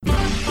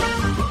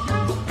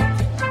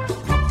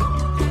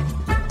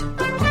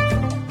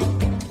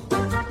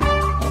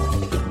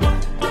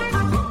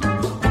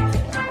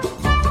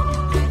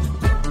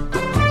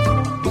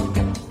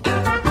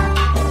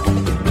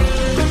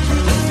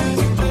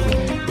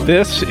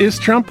This is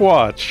Trump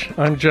Watch.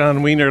 I'm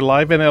John Wiener,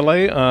 live in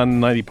LA on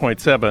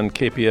 90.7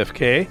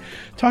 KPFK,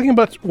 talking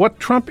about what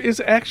Trump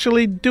is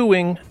actually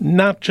doing,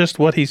 not just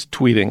what he's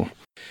tweeting.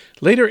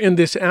 Later in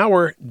this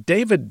hour,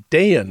 David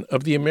Dayen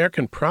of the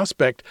American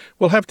Prospect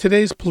will have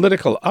today's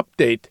political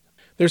update.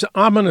 There's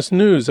ominous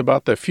news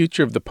about the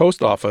future of the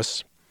post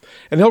office,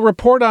 and he'll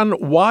report on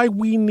why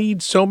we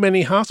need so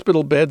many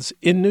hospital beds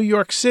in New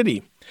York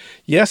City.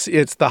 Yes,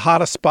 it's the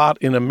hottest spot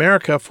in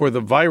America for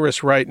the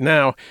virus right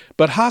now,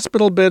 but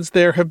hospital beds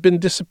there have been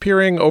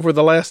disappearing over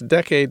the last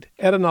decade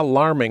at an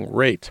alarming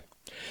rate.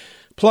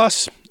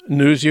 Plus,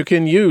 news you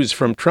can use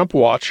from Trump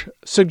Watch,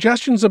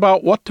 suggestions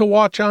about what to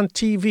watch on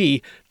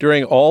TV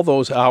during all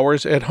those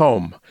hours at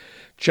home.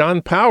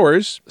 John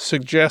Powers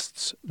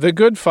suggests The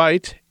Good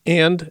Fight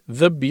and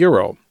The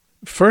Bureau.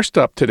 First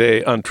up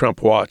today on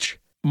Trump Watch,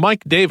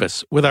 Mike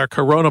Davis with our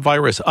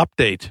coronavirus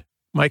update.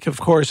 Mike,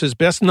 of course, is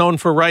best known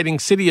for writing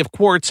City of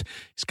Quartz.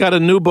 He's got a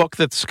new book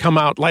that's come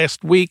out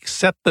last week,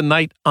 Set the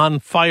Night on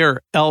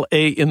Fire,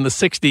 L.A. in the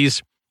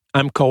 60s.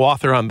 I'm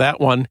co-author on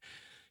that one.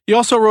 He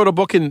also wrote a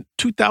book in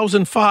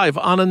 2005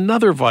 on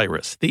another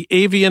virus, the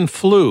avian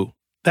flu.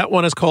 That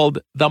one is called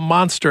The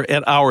Monster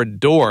at Our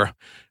Door.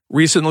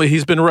 Recently,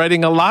 he's been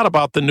writing a lot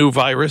about the new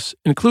virus,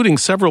 including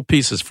several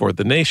pieces for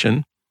The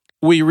Nation.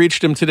 We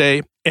reached him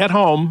today at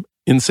home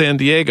in San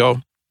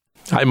Diego.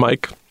 Hi,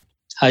 Mike.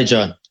 Hi,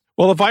 John.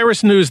 Well, the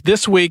virus news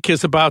this week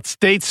is about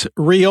states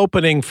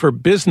reopening for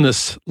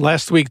business.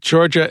 Last week,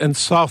 Georgia and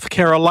South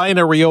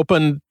Carolina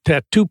reopened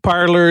tattoo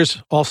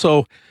parlors,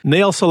 also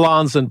nail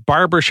salons and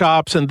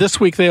barbershops. And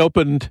this week, they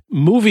opened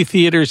movie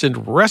theaters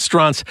and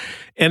restaurants.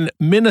 And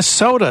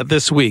Minnesota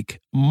this week,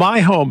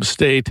 my home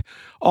state,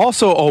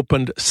 also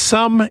opened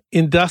some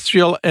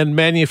industrial and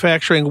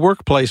manufacturing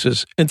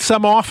workplaces and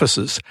some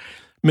offices.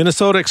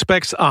 Minnesota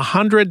expects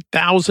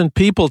 100,000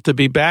 people to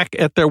be back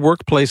at their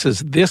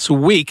workplaces this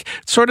week,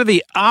 sort of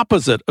the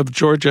opposite of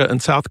Georgia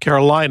and South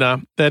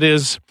Carolina. That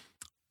is,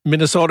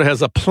 Minnesota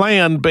has a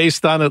plan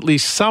based on at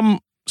least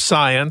some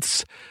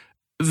science.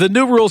 The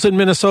new rules in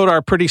Minnesota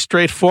are pretty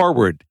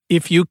straightforward.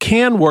 If you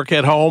can work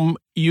at home,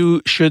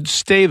 you should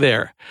stay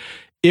there.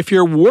 If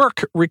your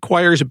work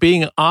requires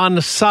being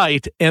on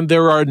site and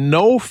there are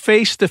no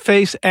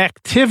face-to-face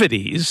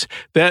activities,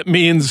 that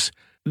means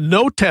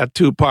no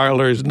tattoo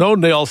parlors, no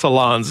nail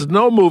salons,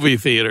 no movie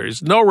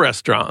theaters, no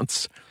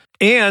restaurants,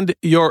 and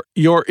your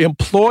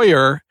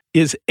employer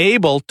is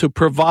able to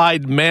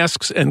provide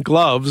masks and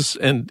gloves,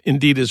 and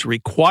indeed is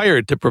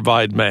required to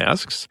provide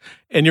masks,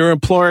 and your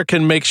employer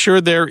can make sure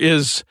there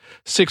is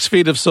 6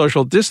 feet of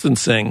social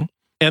distancing,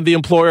 and the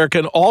employer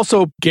can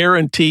also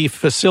guarantee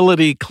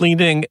facility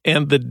cleaning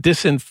and the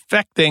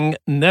disinfecting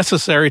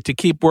necessary to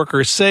keep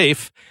workers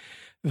safe,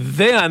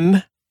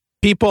 then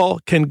people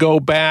can go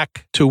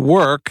back to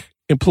work.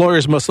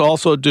 Employers must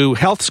also do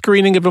health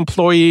screening of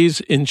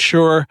employees,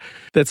 ensure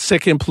that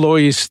sick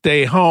employees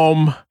stay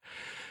home.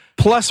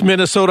 Plus,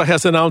 Minnesota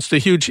has announced a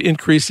huge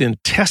increase in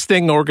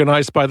testing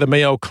organized by the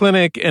Mayo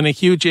Clinic and a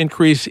huge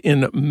increase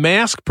in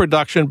mask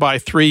production by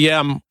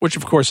 3M, which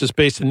of course is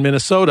based in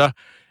Minnesota.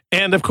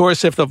 And of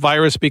course, if the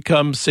virus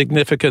becomes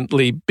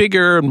significantly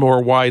bigger and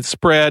more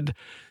widespread,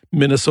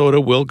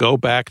 Minnesota will go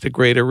back to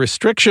greater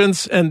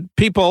restrictions, and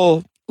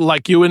people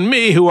like you and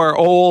me who are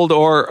old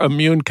or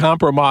immune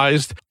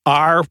compromised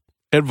are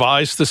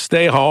advised to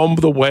stay home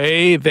the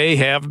way they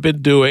have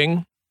been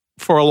doing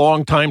for a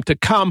long time to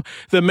come.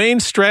 The main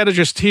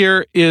strategist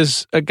here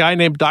is a guy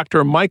named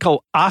Dr.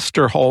 Michael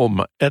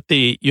Osterholm at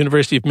the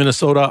University of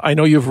Minnesota. I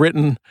know you've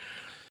written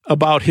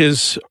about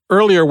his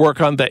earlier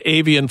work on the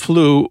avian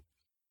flu.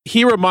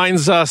 He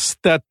reminds us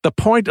that the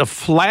point of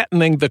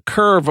flattening the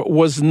curve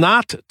was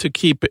not to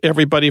keep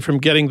everybody from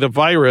getting the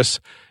virus.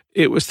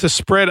 It was to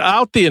spread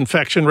out the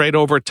infection rate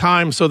over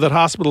time so that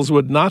hospitals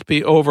would not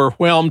be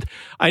overwhelmed.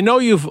 I know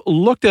you've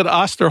looked at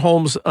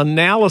Osterholm's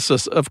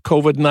analysis of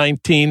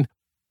COVID-19.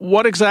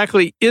 What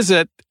exactly is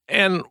it,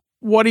 and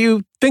what do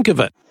you think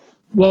of it?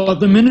 Well,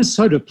 the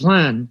Minnesota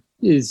plan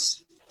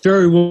is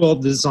very well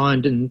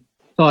designed and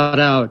thought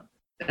out.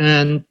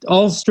 And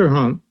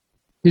Osterholm,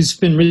 who's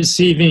been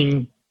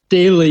receiving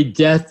daily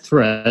death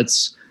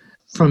threats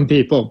from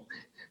people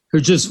who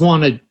just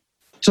want to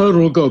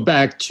total go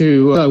back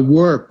to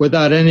work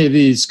without any of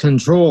these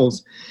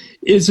controls,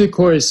 is, of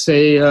course,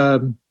 a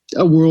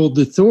world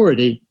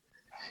authority.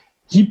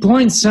 He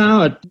points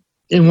out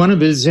in one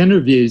of his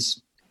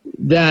interviews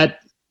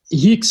that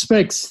he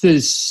expects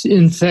this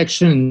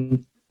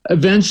infection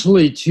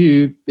eventually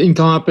to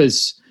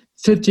encompass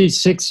 50,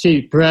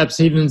 60, perhaps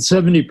even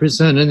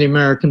 70% of the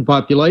American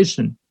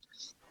population.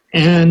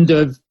 And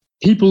of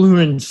people who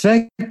are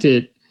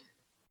infected,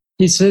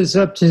 he says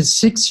up to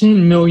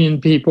 16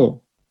 million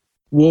people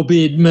will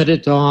be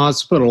admitted to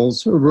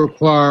hospitals or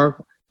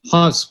require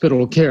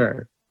hospital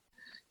care.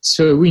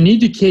 So we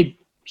need to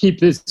keep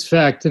this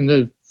fact in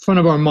the front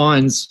of our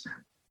minds.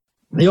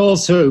 He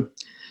also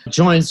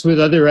joins with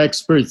other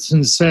experts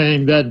in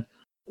saying that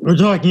we're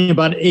talking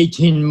about an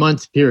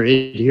 18-month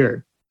period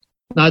here,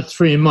 not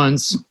 3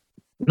 months,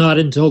 not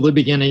until the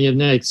beginning of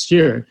next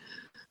year.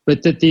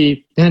 but that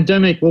the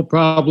pandemic will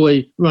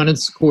probably run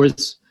its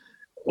course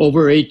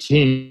over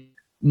 18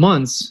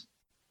 months.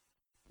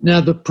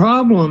 Now, the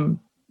problem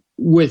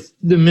with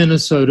the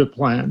Minnesota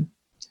plan,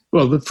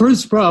 well, the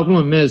first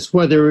problem is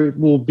whether it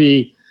will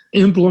be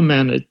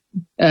implemented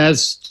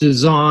as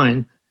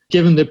designed,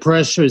 given the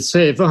pressure.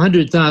 Say if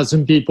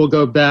 100,000 people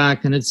go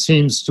back and it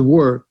seems to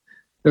work,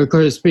 there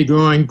could be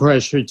growing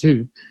pressure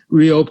to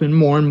reopen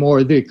more and more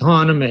of the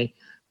economy,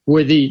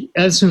 where the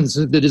essence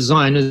of the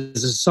design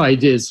is this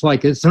idea. It's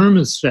like a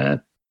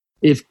thermostat.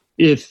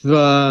 If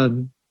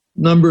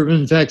number of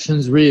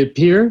infections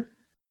reappear,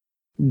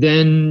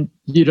 then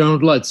you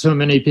don't let so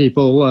many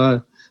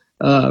people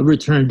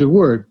return to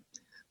work.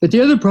 But the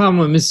other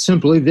problem is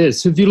simply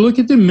this. If you look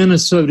at the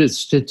Minnesota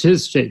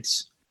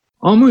statistics,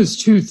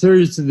 almost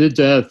 2/3 of the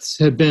deaths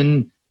have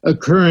been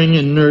occurring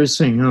in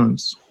nursing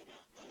homes.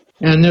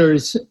 And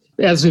there's,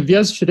 as of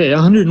yesterday,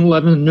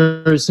 111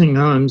 nursing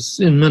homes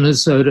in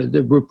Minnesota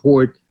that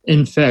report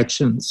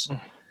infections.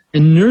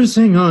 And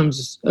nursing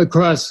homes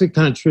across the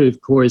country,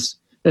 of course,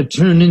 have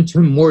turned into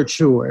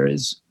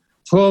mortuaries.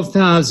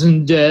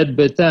 12,000 dead,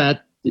 but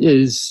that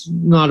is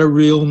not a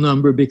real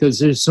number because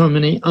there's so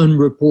many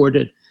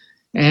unreported.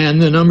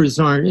 And the numbers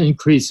aren't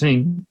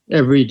increasing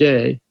every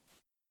day.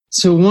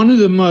 So one of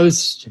the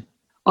most,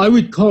 I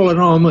would call it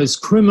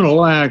almost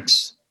criminal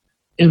acts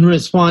in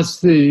response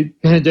to the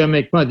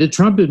pandemic by the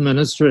Trump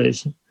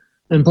administration,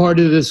 and part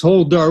of this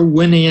whole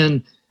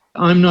Darwinian,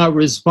 I'm not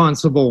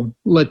responsible,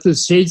 let the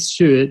states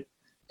do it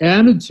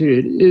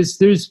attitude, is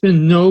there's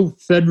been no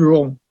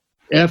federal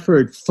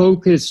effort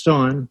focused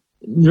on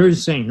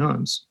nursing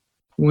homes.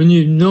 When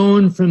you've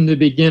known from the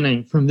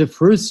beginning, from the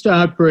first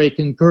outbreak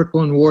in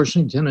Kirkland,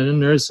 Washington, in a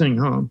nursing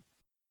home,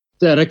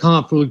 that a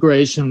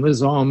conflagration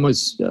was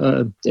almost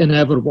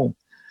inevitable.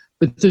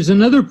 But there's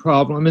another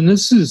problem, and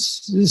this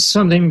is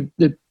something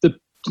that the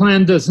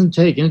plan doesn't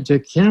take into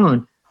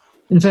account.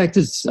 In fact,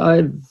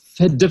 I've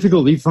had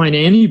difficulty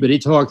finding anybody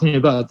talking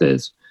about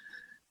this,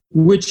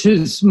 which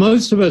is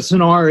most of us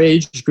in our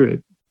age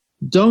group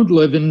don't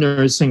live in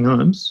nursing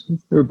homes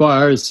or by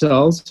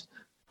ourselves.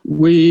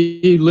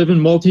 We live in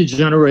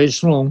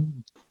multi-generational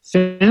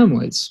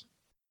families.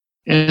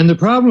 And the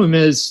problem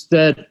is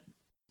that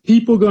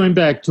people going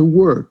back to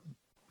work,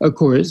 of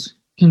course,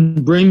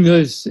 can bring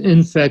those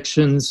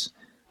infections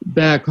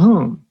back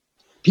home.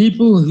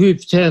 People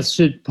who've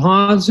tested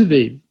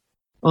positive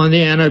on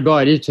the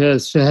antibody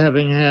test to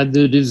having had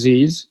the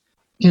disease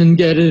can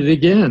get it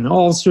again.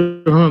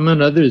 Alsterholm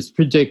and others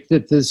predict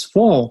that this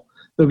fall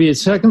there'll be a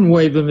second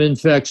wave of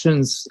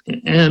infections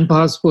and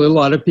possibly a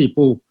lot of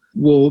people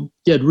will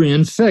get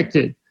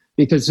reinfected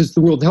because, as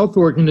the World Health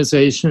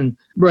Organization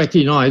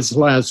recognized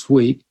last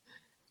week,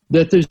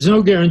 that there's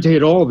no guarantee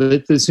at all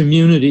that this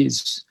immunity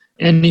is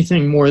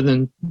anything more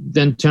than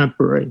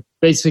temporary.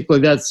 Basically,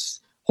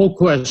 that's whole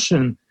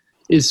question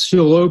is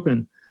still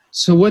open.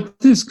 So what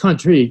this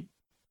country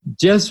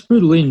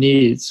desperately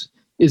needs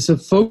is a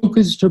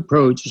focused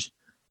approach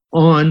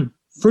on,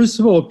 first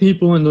of all,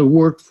 people in the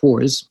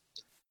workforce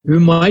who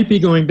might be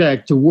going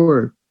back to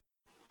work,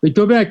 but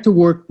go back to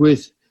work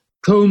with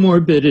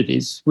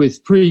comorbidities,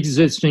 with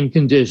pre-existing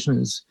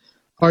conditions,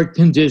 heart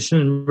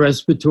condition,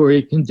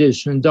 respiratory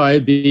condition,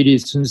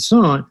 diabetes, and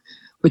so on.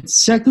 But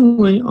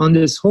secondly, on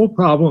this whole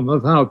problem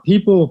of how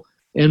people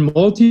in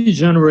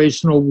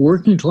multi-generational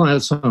working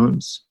class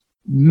homes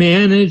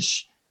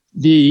manage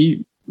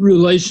the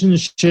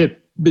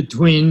relationship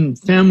between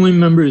family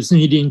members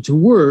needing to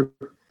work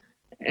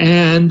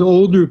and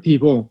older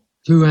people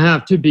who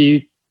have to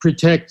be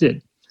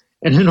protected.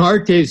 And in our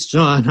case,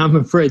 John, I'm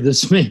afraid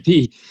this may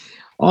be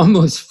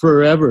almost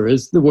forever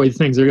is the way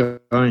things are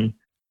going.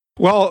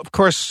 Well, of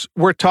course,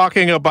 we're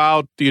talking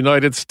about the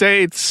United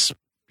States,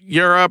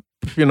 Europe,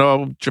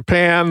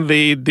 Japan,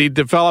 the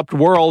developed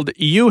world.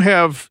 You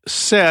have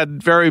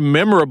said very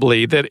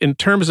memorably that in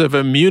terms of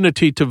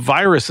immunity to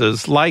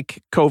viruses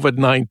like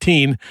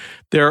COVID-19,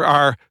 there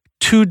are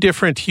two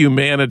different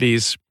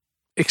humanities.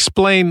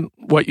 Explain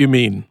what you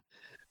mean.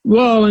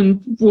 Well,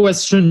 in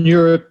Western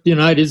Europe, the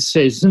United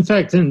States, in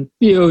fact, in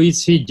the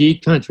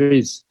OECD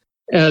countries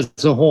as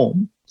a whole,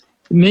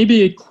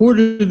 maybe a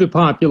quarter of the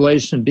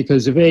population,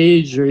 because of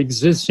age or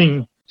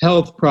existing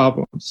health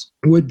problems,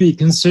 would be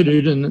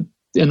considered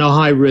in a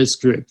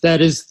high-risk group.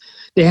 That is,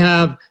 they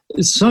have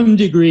some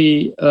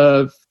degree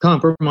of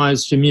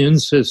compromised immune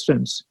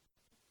systems.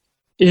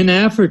 In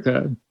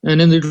Africa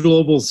and in the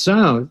global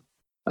south,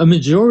 a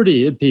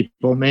majority of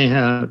people may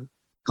have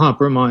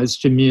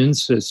compromised immune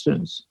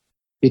systems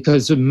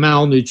because of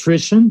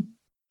malnutrition,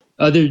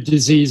 other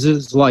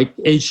diseases like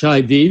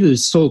HIV.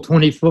 There's still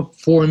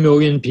 24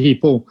 million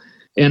people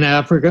in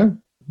Africa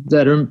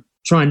that are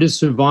trying to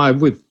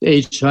survive with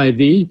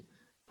HIV.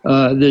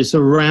 There's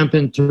a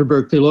rampant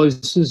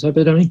tuberculosis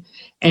epidemic.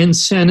 And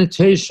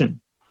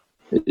sanitation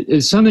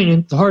is something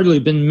that's hardly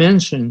been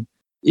mentioned.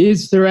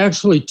 Is there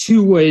actually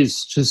two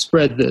ways to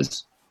spread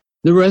this?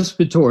 The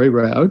respiratory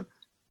route,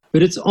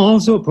 but it's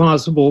also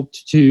possible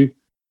to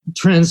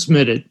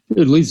transmit it.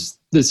 At least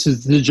this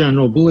is the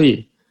general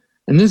belief.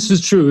 And this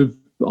is true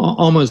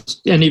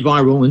almost any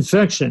viral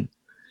infection,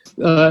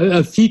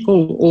 a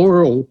fecal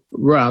oral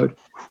route.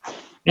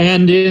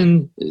 And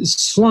in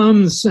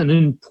slums and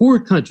in poor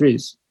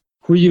countries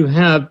where you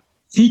have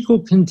fecal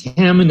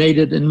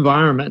contaminated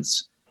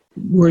environments,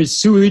 where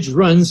sewage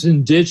runs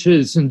in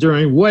ditches and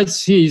during wet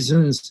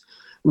seasons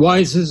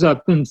rises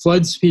up and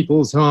floods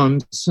people's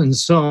homes and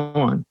so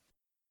on.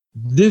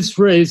 This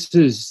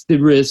raises the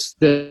risk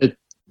that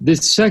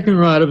this second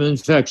route of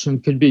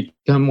infection could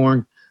become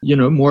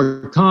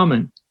more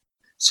common.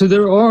 So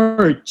there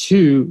are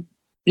two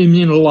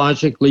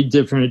immunologically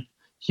different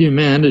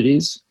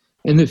humanities.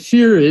 And the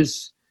fear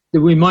is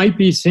that we might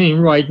be seeing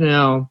right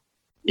now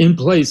in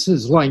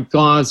places like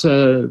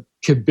Gaza,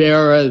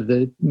 Kibera,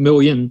 the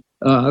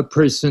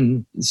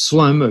million-person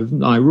slum of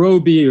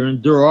Nairobi, or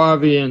in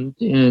Dharavi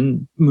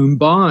and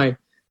Mumbai,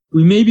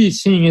 we may be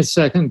seeing a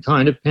second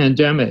kind of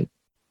pandemic.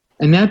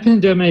 And that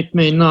pandemic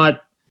may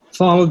not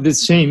follow the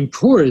same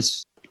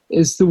course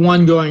as the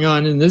one going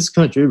on in this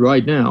country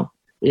right now,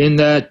 in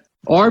that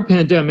our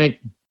pandemic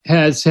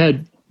has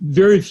had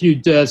very few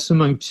deaths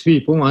amongst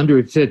people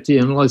under 50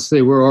 unless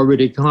they were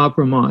already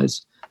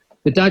compromised.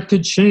 But that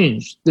could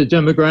change. The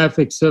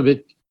demographics of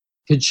it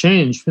could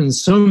change when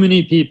so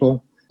many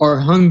people are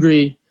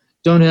hungry,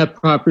 don't have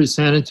proper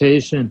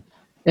sanitation,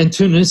 and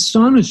to an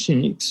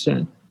astonishing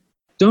extent,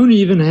 don't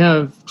even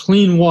have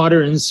clean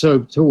water and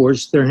soap to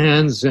wash their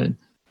hands in.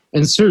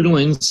 And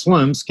certainly in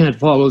slums can't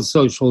follow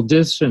social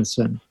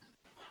distancing.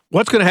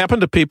 What's going to happen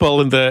to people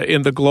in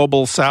the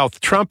global South?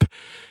 Trump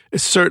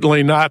is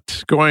certainly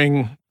not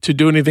going to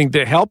do anything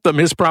to help them.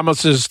 His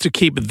promise is to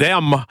keep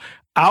them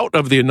out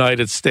of the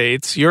United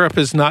States. Europe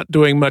is not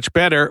doing much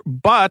better,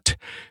 but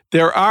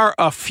there are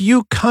a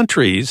few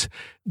countries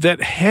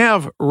that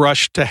have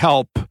rushed to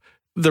help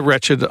the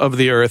wretched of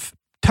the earth.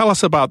 Tell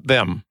us about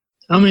them.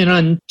 I mean,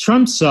 on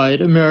Trump's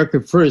side,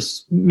 America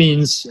first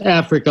means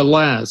Africa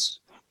last,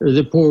 or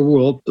the poor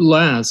world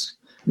last.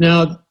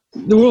 Now,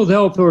 the World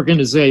Health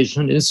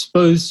Organization is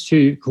supposed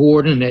to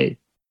coordinate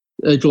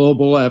a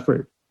global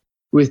effort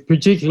with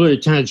particular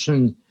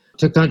attention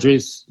to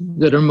countries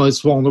that are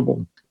most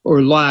vulnerable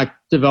or lack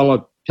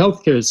developed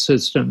healthcare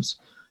systems.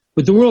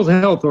 But the World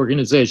Health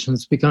Organization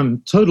has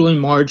become totally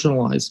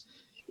marginalized.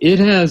 It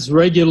has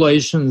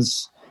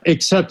regulations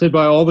accepted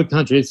by all the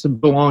countries that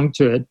belong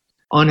to it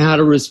on how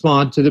to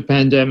respond to the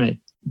pandemic.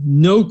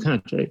 No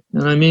country,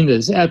 and I mean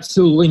this,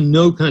 absolutely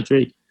no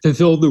country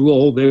fulfilled the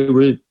role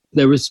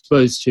they were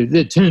supposed to.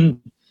 They turned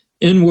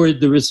inward.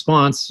 The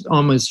response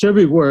almost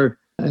everywhere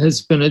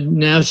has been a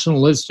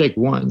nationalistic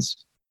ones.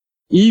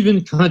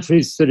 Even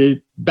countries that are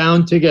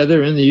bound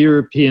together in the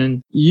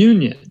European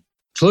Union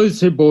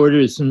closed their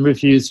borders and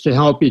refused to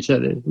help each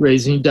other,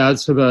 raising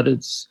doubts about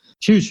its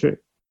future.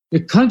 The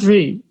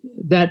country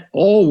that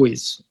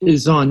always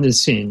is on the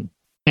scene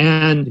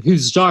and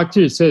whose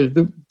doctors have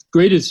the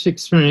greatest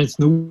experience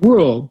in the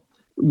world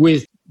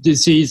with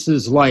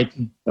diseases like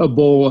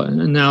Ebola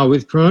and now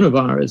with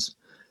coronavirus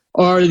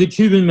are the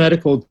Cuban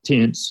medical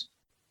teams,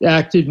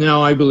 active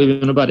now, I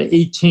believe, in about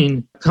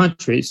 18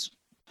 countries,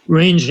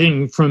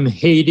 ranging from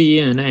Haiti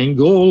and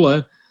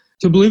Angola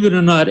to, believe it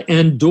or not,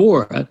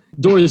 Andorra.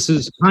 Andorra is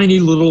this tiny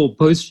little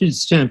postage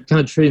stamp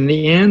country in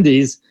the in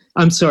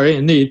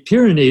the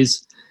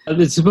Pyrenees,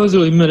 that's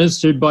supposedly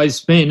administered by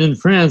Spain and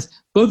France.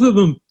 Both of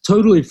them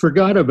totally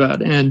forgot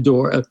about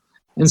Andorra.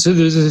 And so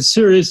there's a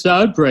serious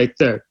outbreak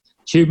there.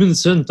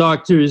 Cubans sent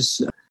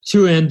doctors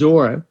to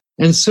Andorra.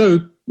 And so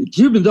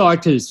Cuban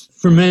doctors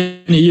for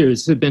many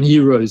years have been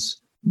heroes,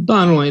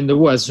 not only in the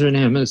Western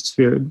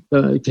Hemisphere,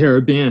 the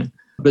Caribbean,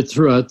 but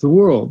throughout the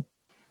world.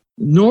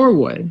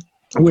 Norway,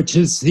 which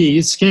is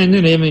the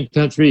Scandinavian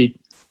country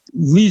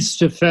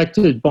least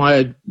affected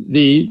by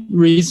the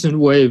recent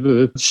wave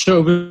of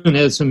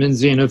chauvinism and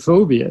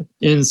xenophobia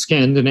in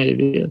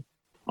Scandinavia,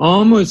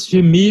 almost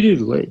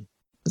immediately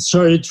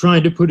started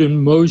trying to put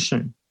in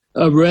motion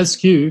a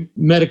rescue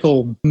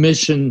medical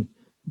mission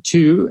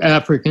to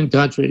African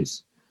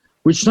countries,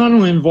 which not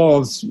only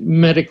involves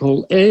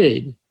medical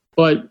aid,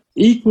 but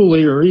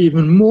equally or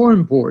even more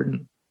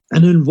important,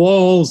 and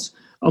involves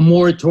a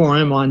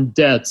moratorium on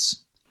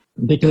debts,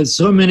 because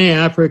so many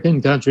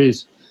African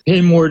countries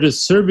pay more to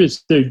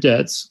service their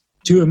debts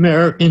to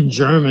American,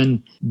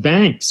 German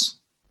banks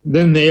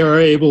than they are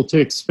able to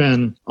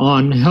expend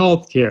on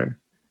healthcare.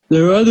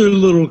 There are other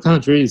little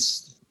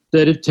countries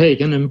that have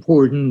taken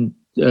important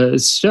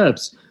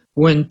steps.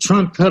 When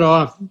Trump cut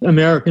off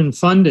American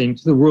funding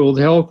to the World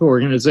Health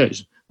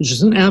Organization, which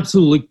is an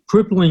absolutely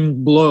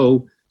crippling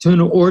blow to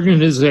an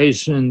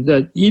organization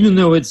that, even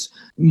though it's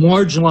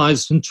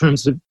marginalized in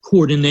terms of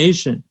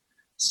coordination,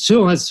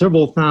 still has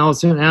several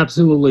thousand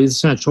absolutely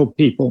essential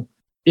people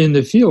in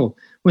the field.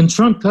 When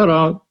Trump cut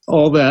out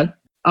all that,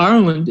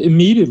 Ireland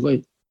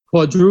immediately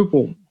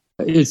quadrupled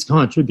its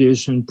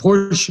contribution.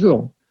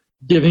 Portugal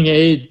giving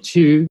aid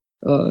to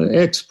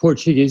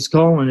ex-Portuguese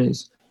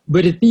colonies.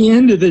 But at the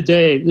end of the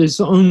day, there's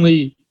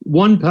only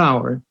one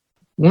power,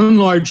 one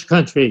large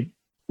country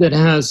that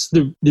has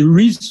the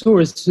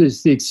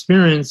resources, the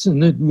experience,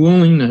 and the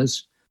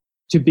willingness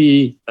to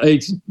be a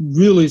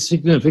really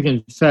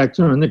significant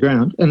factor on the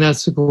ground, and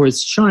that's, of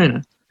course,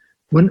 China.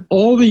 When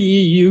all the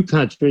EU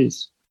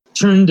countries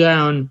turned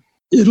down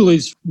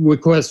Italy's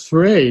request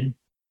for aid,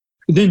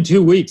 within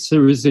 2 weeks,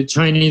 there was a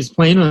Chinese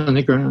plane on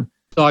the ground,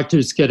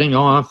 doctors getting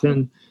off,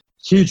 and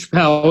huge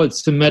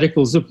pallets of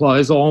medical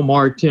supplies, all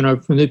marked,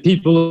 from the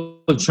people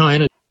of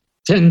China.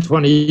 10,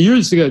 20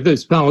 years ago,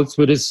 those pallets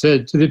would have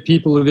said to the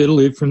people of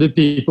Italy from the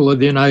people of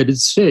the United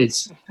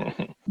States,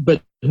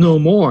 but no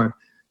more.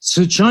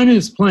 So China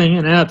is playing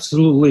an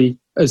absolutely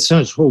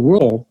essential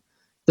role.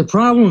 The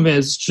problem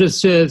is,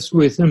 just as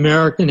with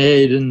American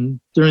aid and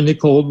during the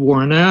Cold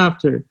War and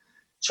after,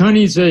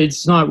 Chinese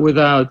aid's not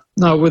without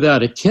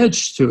a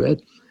catch to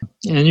it,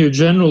 and you're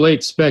generally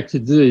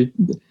expected to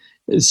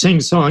sing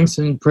songs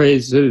in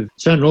praise of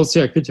General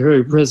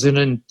Secretary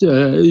President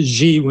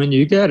Xi when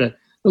you get it.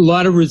 A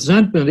lot of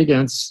resentment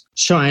against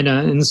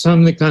China in some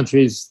of the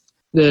countries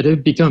that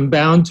have become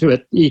bound to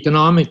it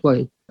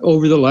economically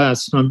over the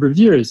last number of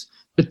years.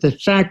 But the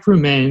fact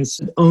remains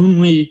that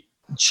only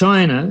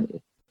China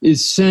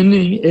is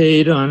sending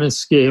aid on a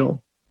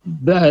scale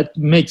that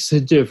makes a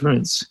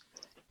difference.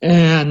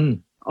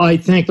 And I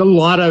think a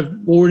lot of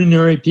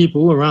ordinary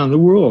people around the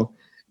world,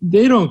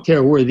 they don't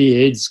care where the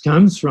aid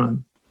comes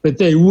from, but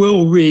they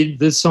will read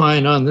the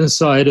sign on the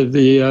side of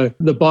the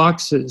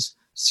boxes.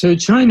 So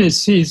China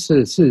sees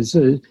this as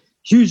a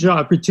huge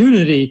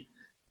opportunity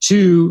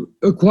to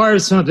acquire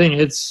something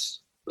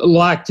it's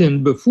lacked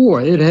in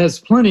before. It has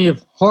plenty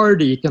of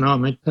hard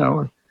economic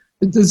power,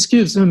 but this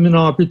gives them an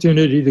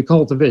opportunity to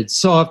cultivate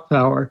soft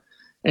power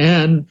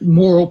and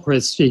moral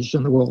prestige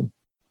in the world.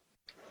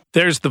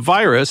 There's the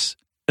virus,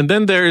 and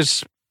then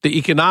there's the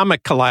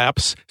economic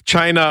collapse.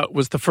 China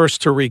was the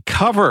first to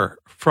recover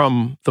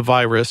from the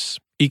virus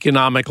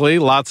economically.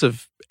 Lots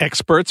of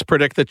experts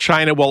predict that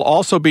China will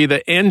also be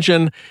the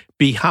engine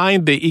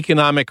behind the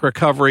economic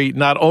recovery,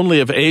 not only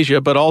of Asia,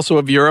 but also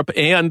of Europe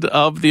and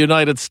of the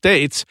United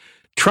States.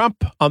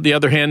 Trump, on the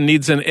other hand,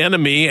 needs an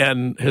enemy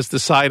and has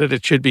decided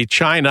it should be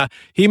China.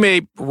 He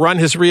may run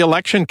his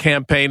re-election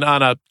campaign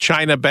on a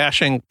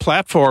China-bashing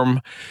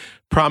platform,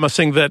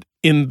 promising that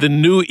in the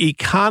new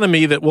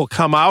economy that will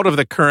come out of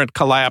the current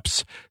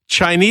collapse,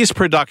 Chinese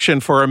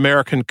production for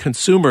American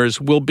consumers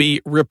will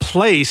be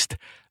replaced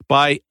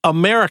by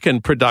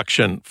American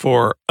production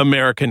for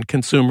American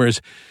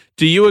consumers.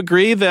 Do you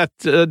agree that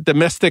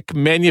domestic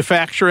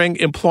manufacturing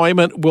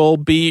employment will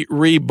be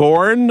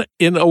reborn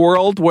in a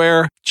world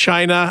where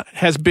China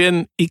has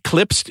been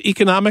eclipsed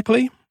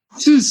economically?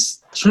 This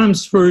is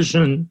Trump's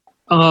version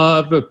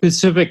of a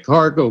Pacific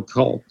cargo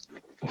cult.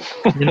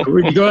 Where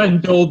you go ahead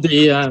and build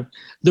the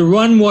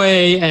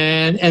runway,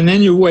 and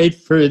then you wait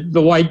for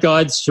the white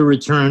gods to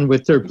return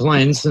with their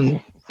planes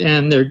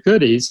and their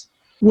goodies.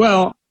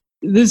 Well,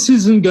 this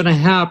isn't going to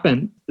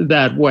happen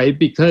that way,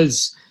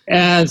 because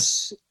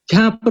as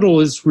capital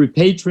is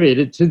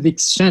repatriated to the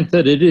extent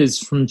that it is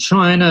from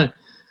China,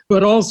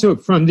 but also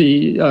from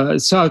the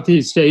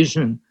Southeast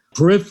Asian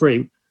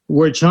periphery,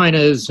 where China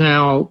has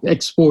now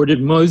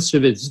exported most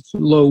of its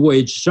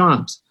low-wage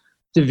jobs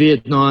to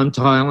Vietnam,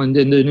 Thailand,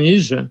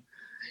 Indonesia.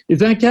 If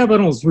that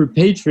capital is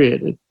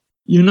repatriated,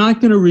 you're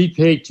not going to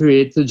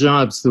repatriate the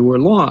jobs that were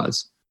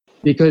lost,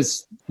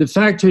 because the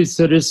factories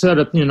that are set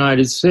up in the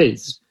United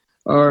States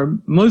are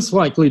most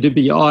likely to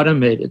be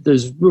automated.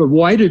 There's a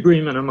wide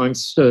agreement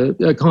amongst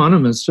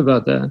economists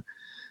about that.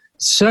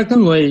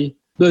 Secondly,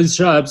 those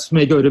jobs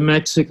may go to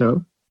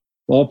Mexico,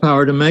 all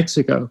power to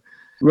Mexico,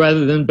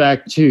 rather than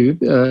back to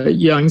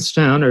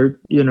Youngstown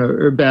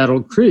or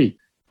Battle Creek.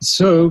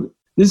 So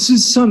this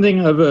is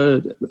something of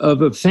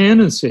a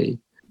fantasy.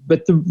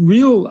 But the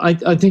real,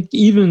 I think,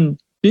 even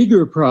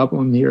bigger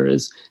problem here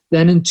is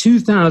that in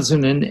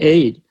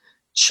 2008,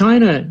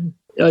 China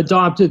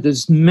adopted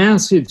this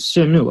massive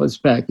stimulus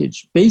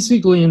package,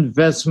 basically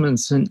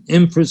investments in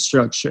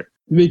infrastructure,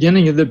 the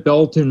beginning of the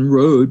Belt and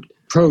Road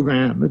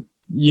program,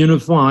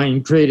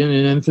 unifying, creating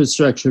an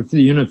infrastructure for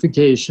the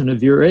unification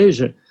of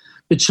Eurasia.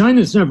 But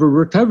China's never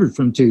recovered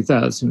from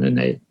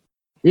 2008.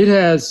 It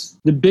has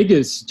the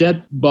biggest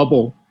debt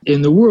bubble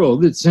in the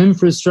world. Its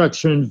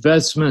infrastructure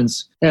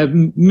investments have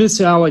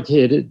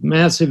misallocated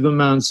massive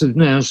amounts of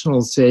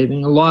national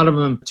saving, a lot of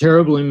them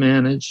terribly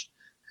managed.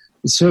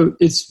 So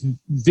it's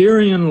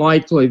very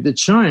unlikely that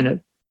China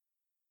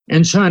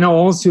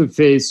also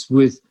faced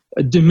with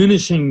a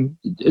diminishing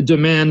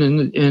demand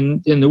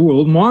in the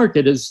world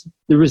market as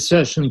the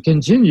recession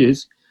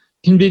continues,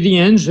 can be the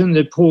engine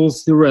that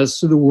pulls the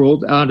rest of the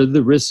world out of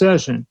the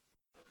recession.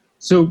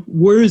 So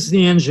where's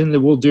the engine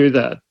that will do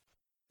that?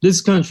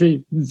 This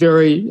country,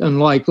 very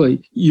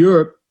unlikely.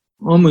 Europe,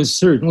 almost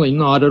certainly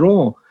not at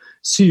all.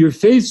 So you're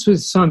faced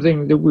with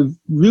something that we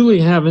really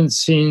haven't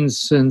seen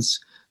since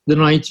the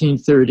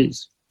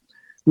 1930s,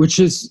 which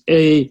is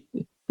a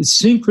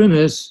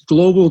synchronous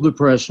global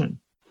depression.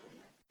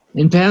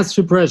 In past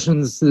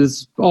depressions,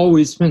 there's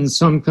always been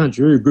some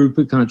country or group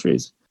of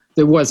countries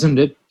that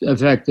wasn't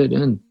affected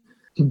and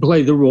can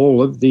play the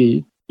role of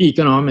the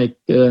economic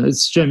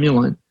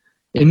stimulant.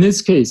 In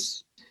this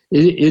case,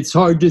 it's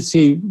hard to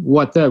see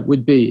what that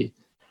would be.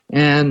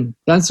 And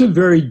that's a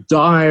very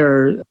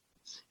dire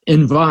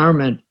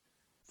environment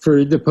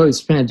for the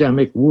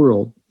post-pandemic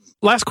world.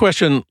 Last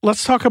question.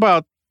 Let's talk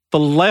about the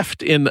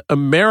left in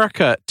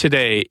America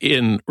today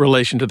in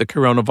relation to the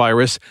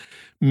coronavirus.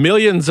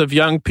 Millions of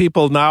young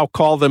people now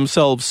call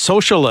themselves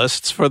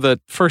socialists for the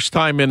first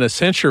time in a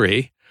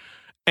century.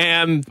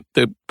 And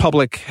the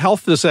public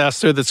health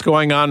disaster that's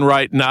going on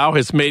right now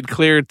has made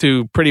clear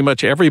to pretty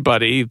much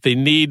everybody the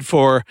need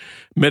for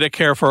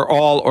Medicare for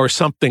all or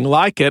something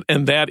like it.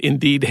 And that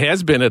indeed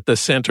has been at the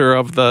center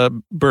of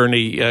the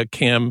Bernie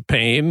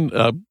campaign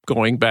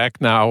going back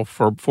now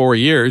for 4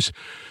 years.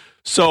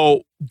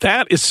 So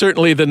that is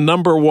certainly the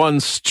number one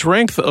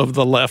strength of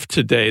the left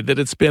today, that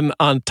it's been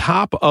on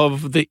top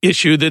of the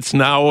issue that's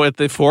now at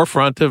the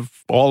forefront of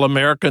all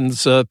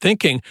Americans'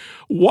 thinking.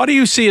 What do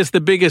you see as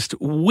the biggest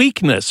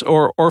weakness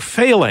or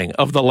failing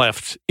of the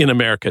left in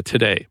America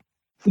today?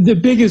 The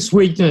biggest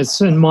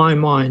weakness in my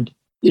mind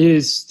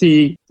is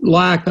the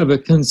lack of a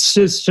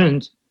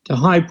consistent,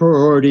 high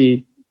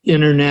priority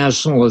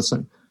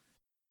internationalism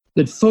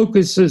that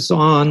focuses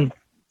on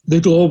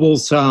the global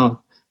South,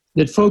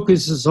 that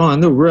focuses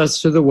on the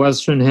rest of the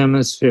Western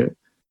Hemisphere,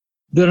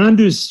 that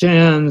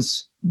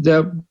understands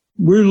that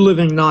we're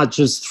living not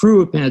just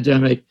through a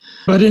pandemic,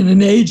 but in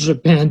an age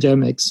of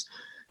pandemics,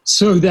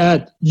 so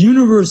that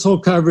universal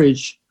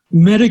coverage,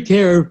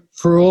 Medicare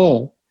for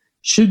all,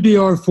 should be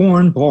our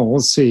foreign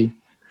policy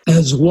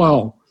as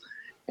well.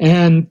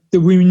 And that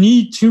we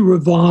need to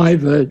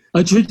revive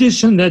a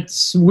tradition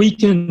that's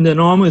weakened and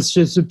almost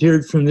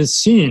disappeared from the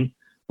scene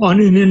on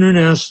an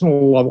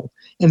international level.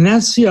 And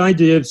that's the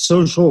idea of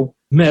social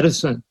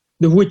medicine,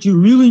 that what you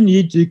really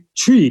need to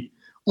treat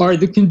are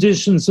the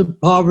conditions of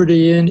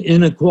poverty and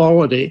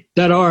inequality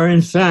that are,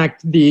 in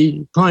fact,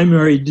 the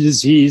primary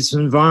disease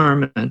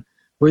environment,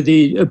 where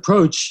the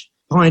approach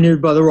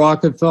pioneered by the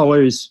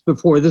Rockefellers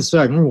before the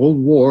Second World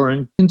War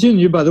and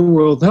continued by the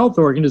World Health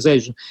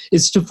Organization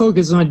is to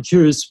focus on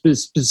cures for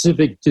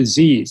specific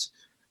disease.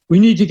 We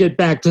need to get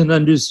back to an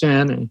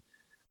understanding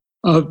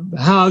of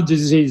how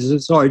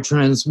diseases are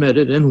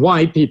transmitted and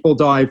why people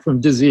die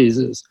from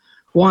diseases,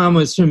 why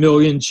almost 1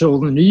 million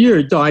children a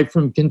year die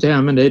from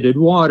contaminated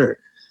water,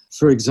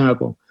 for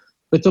example.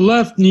 But the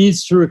left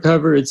needs to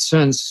recover its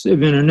sense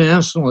of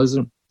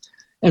internationalism.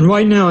 And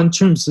right now, in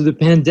terms of the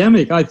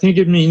pandemic, I think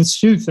it means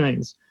two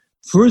things.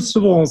 First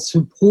of all,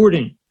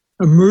 supporting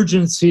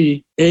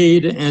emergency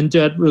aid and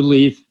debt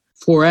relief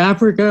for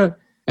Africa,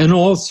 and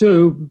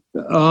also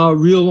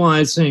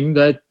realizing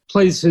that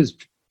places,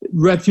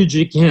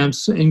 refugee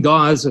camps in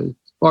Gaza,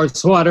 are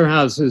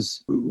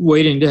slaughterhouses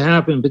waiting to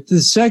happen. But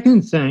the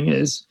second thing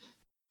is,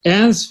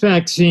 as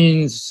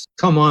vaccines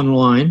come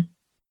online,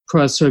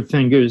 cross our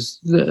fingers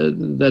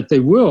that they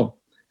will,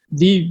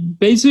 the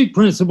basic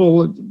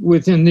principle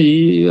within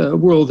the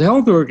World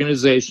Health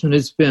Organization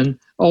has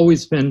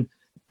always been,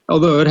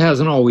 although it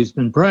hasn't always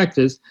been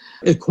practiced,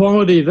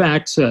 equality of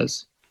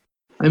access.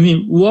 I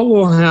mean, what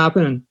will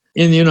happen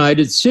in the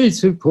United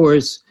States, of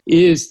course,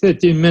 is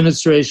that the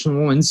administration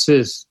will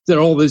insist that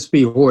all this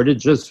be hoarded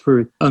just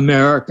for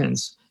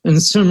Americans.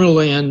 And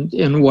similarly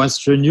in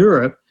Western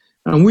Europe.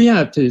 And we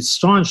have to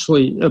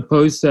staunchly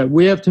oppose that.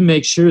 We have to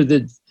make sure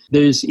that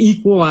there's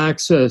equal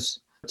access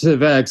to the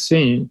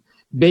vaccine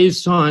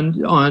based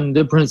on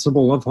the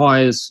principle of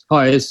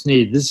highest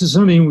need. This is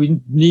something we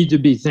need to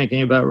be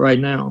thinking about right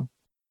now.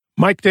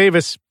 Mike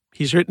Davis,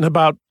 he's written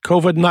about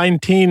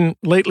COVID-19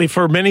 lately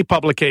for many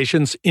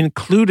publications,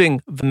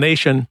 including The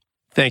Nation.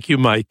 Thank you,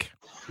 Mike.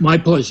 My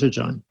pleasure,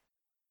 John.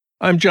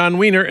 I'm John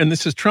Wiener, and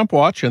this is Trump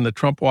Watch and the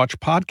Trump Watch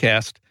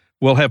podcast.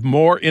 We'll have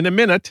more in a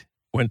minute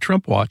when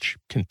Trump Watch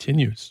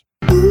continues.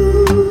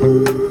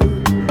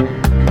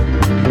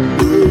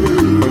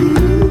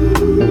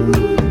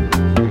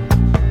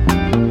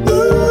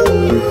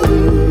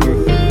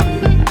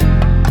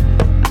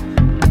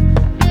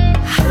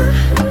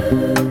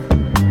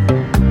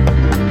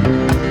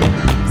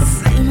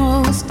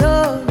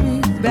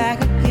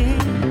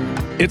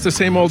 It's the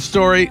same old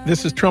story.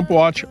 This is Trump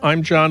Watch.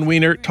 I'm John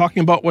Wiener,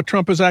 talking about what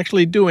Trump is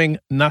actually doing,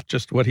 not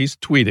just what he's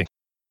tweeting.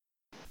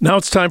 Now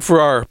it's time for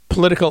our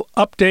political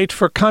update.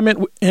 For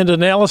comment and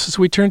analysis,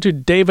 we turn to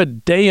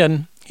David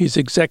Dayen. He's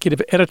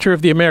executive editor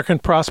of the American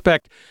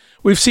Prospect.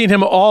 We've seen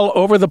him all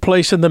over the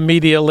place in the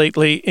media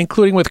lately,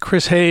 including with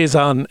Chris Hayes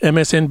on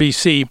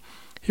MSNBC.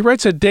 He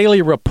writes a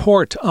daily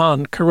report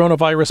on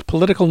coronavirus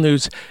political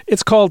news.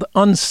 It's called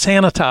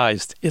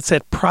Unsanitized. It's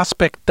at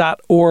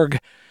prospect.org.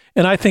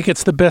 And I think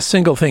it's the best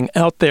single thing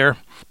out there.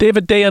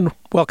 David Dayen,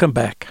 welcome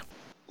back.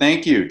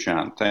 Thank you,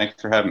 John.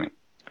 Thanks for having me.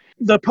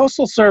 The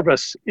Postal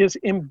Service is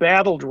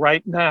embattled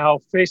right now,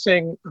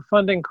 facing a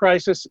funding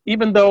crisis,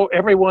 even though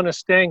everyone is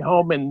staying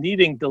home and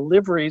needing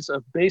deliveries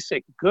of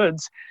basic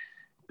goods.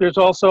 There's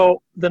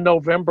also the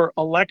November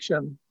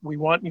election. We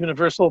want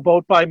universal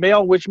vote by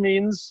mail, which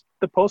means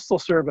the Postal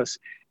Service.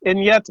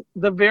 And yet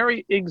the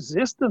very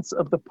existence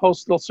of the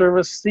Postal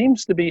Service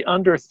seems to be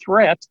under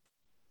threat.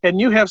 And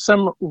you have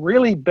some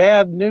really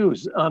bad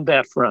news on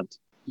that front.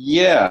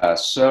 Yeah,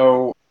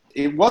 so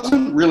it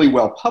wasn't really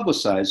well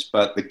publicized,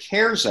 but the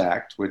CARES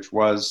Act, which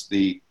was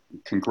the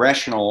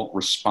congressional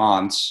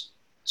response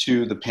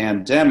to the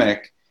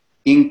pandemic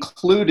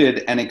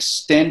included an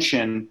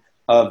extension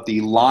of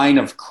the line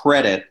of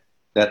credit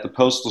that the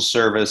Postal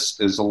Service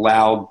is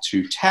allowed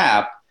to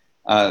tap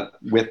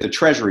with the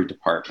Treasury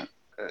Department.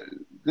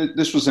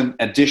 This was an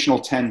additional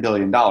 $10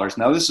 billion.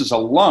 Now, this is a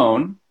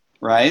loan,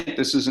 right?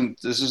 This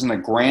isn't a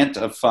grant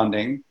of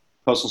funding.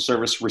 Postal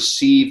Service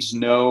receives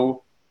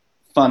no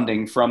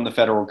funding from the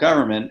federal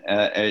government.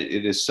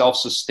 It is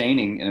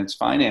self-sustaining in its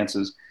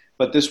finances,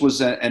 but this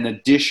was an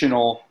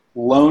additional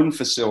loan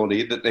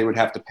facility that they would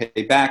have to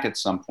pay back at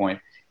some point.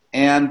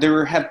 And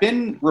there have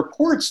been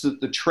reports that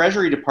the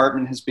Treasury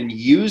Department has been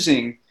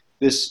using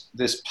this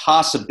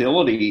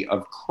possibility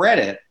of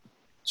credit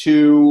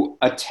to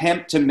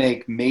attempt to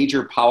make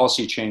major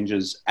policy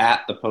changes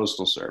at the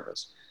Postal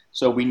Service.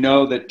 So we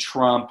know that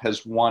Trump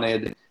has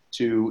wanted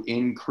to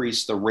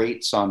increase the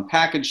rates on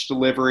package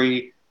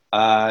delivery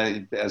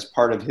as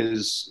part of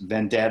his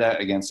vendetta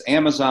against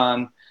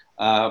Amazon.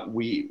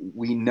 We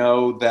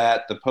know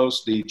that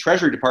the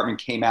Treasury Department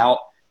came out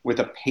with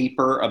a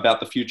paper about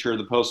the future of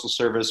the Postal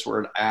Service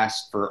where it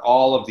asked for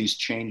all of these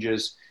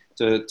changes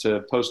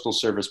to Postal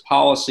Service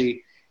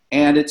policy.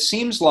 And it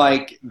seems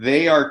like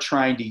they are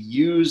trying to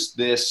use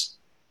this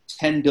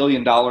 $10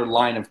 billion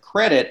line of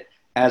credit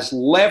as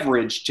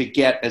leverage to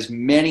get as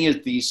many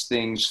of these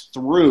things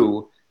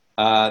through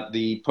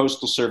the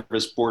Postal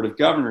Service Board of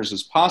Governors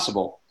as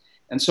possible.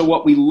 And so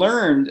what we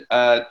learned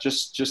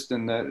just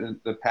in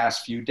the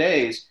past few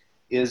days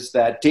is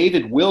that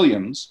David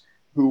Williams,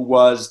 who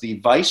was the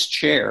vice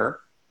chair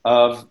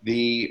of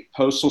the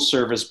Postal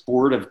Service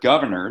Board of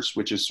Governors,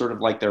 which is sort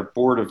of like their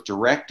board of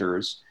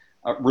directors,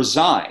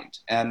 resigned.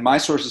 And my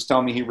sources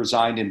tell me he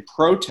resigned in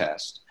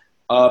protest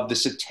of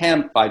this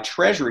attempt by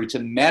Treasury to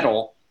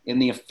meddle in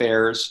the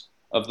affairs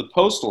of the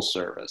Postal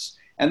Service.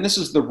 And this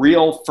is the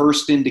real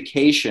first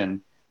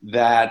indication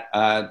that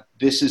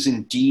this is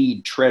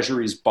indeed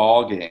Treasury's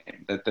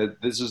ballgame, that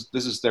this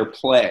is their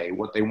play.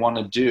 What they want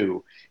to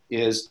do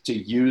is to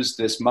use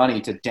this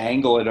money to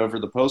dangle it over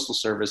the Postal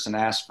Service and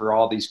ask for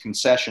all these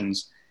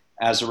concessions.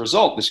 As a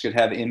result, this could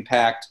have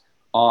impact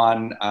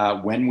on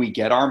when we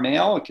get our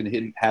mail. It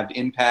can have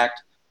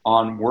impact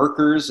on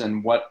workers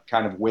and what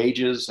kind of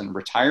wages and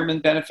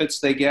retirement benefits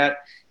they get.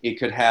 It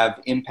could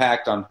have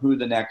impact on who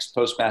the next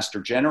Postmaster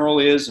General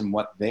is and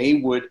what they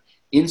would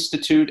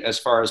institute as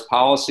far as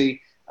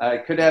policy.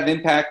 It could have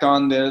impact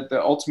on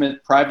the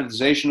ultimate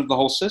privatization of the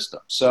whole system.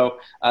 So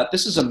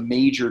this is a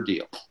major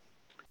deal.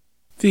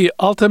 The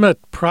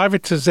ultimate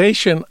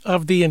privatization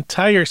of the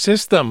entire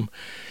system.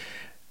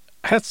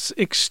 That's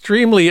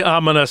extremely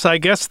ominous. I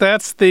guess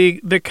that's the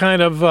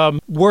kind of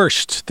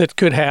worst that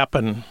could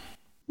happen.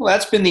 Well,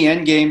 that's been the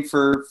end game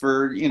for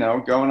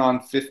going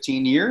on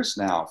 15 years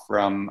now,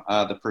 from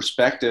the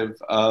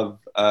perspective of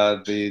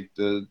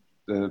the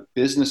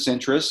business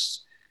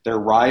interests, their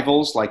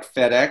rivals like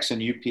FedEx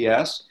and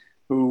UPS,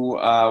 who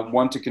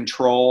want to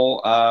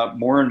control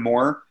more and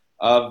more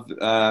of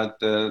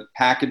the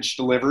package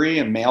delivery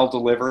and mail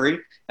delivery,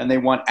 and they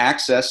want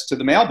access to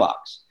the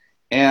mailbox.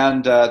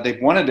 And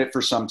they've wanted it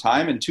for some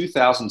time. In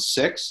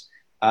 2006,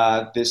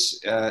 this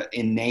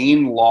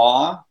inane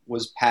law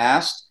was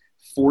passed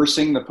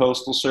forcing the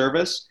Postal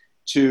Service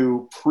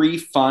to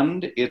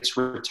pre-fund its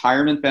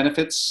retirement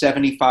benefits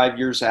 75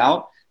 years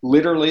out.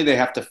 Literally, they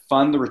have to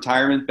fund the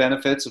retirement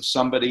benefits of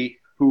somebody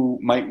who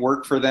might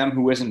work for them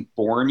who isn't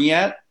born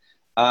yet.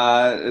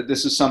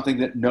 This is something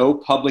that no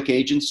public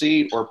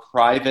agency or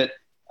private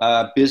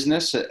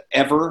business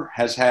ever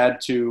has had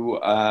to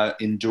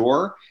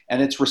endure,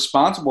 and it's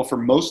responsible for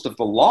most of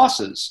the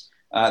losses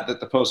that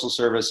the Postal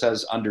Service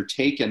has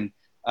undertaken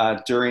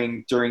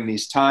during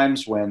these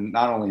times when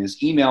not only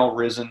has email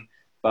risen,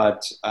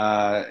 but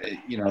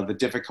the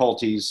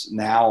difficulties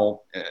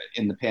now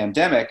in the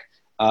pandemic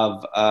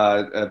of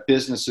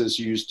businesses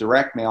use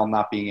direct mail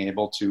not being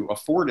able to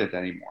afford it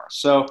anymore.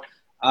 So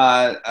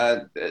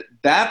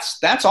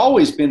that's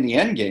always been the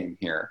end game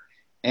here.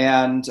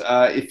 And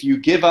if you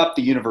give up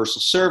the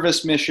universal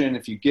service mission,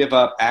 if you give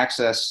up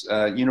access,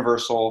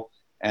 universal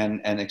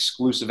and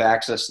exclusive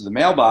access to the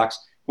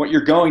mailbox, what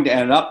you're going to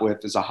end up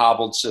with is a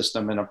hobbled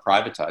system and a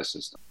privatized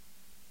system.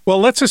 Well,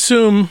 let's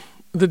assume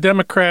the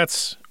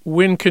Democrats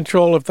win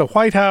control of the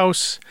White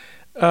House.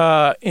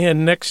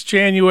 And next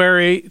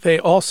January, they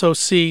also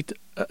seat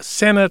a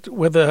Senate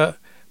with a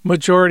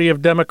majority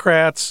of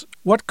Democrats.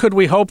 What could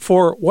we hope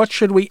for? What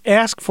should we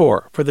ask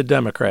for the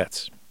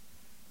Democrats?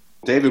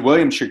 David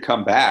Williams should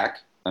come back.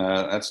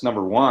 That's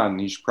number one.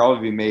 He should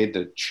probably be made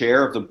the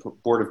chair of the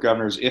Board of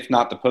Governors, if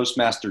not the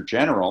Postmaster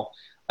General,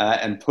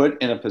 and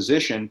put in a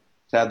position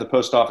to have the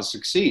post office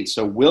succeed.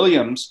 So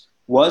Williams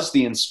was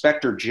the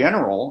Inspector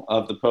General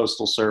of the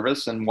Postal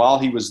Service, and while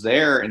he was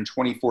there in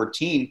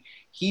 2014,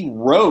 he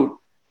wrote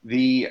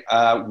the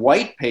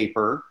white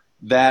paper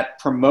that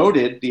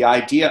promoted the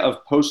idea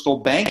of postal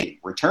banking,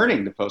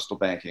 returning to postal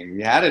banking.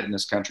 We had it in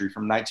this country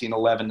from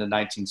 1911 to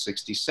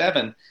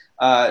 1967,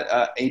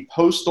 a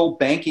postal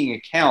banking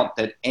account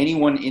that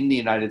anyone in the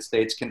United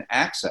States can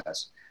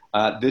access.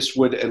 This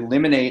would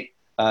eliminate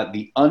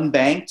the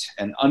unbanked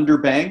and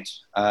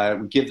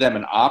underbanked. We give them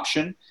an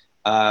option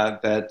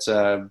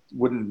that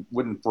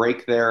wouldn't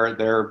break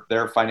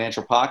their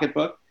financial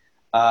pocketbook,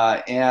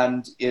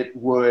 and it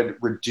would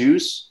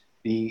reduce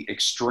the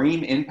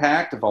extreme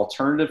impact of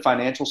alternative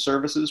financial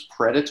services,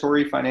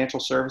 predatory financial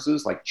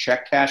services like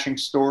check cashing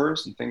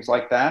stores and things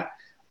like that,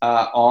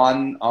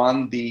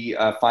 on the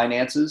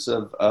finances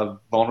of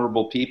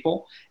vulnerable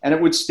people. And it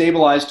would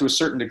stabilize to a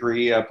certain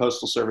degree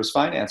Postal Service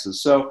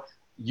finances. So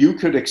you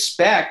could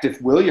expect,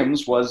 if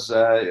Williams was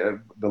the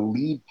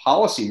lead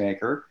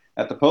policymaker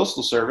at the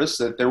Postal Service,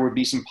 that there would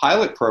be some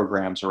pilot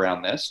programs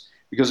around this,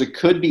 because it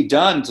could be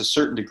done to a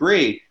certain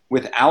degree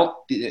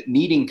without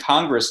needing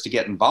Congress to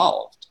get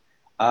involved.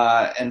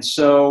 And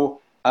so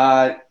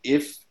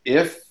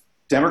if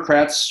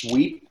Democrats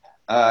sweep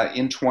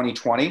in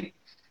 2020,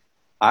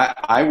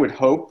 I would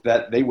hope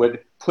that they would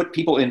put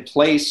people in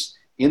place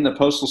in the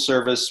Postal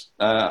Service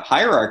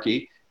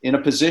hierarchy in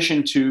a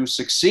position to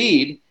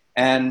succeed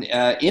and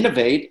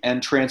innovate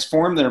and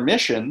transform their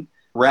mission,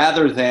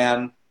 rather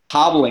than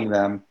hobbling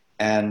them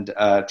and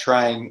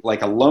trying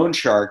like a loan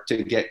shark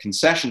to get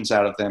concessions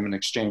out of them in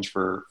exchange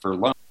for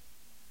loans.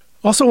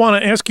 Also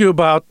want to ask you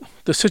about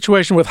the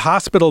situation with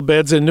hospital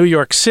beds in New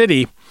York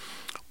City.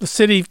 The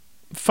city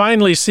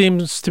finally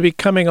seems to be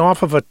coming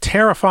off of a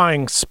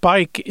terrifying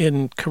spike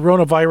in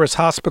coronavirus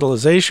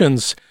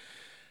hospitalizations.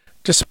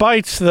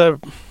 Despite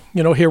the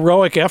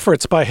heroic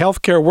efforts by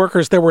healthcare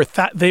workers,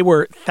 they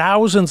were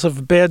thousands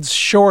of beds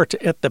short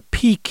at the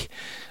peak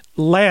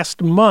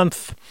last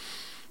month.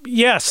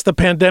 Yes, the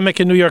pandemic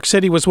in New York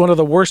City was one of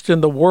the worst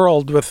in the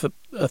world, with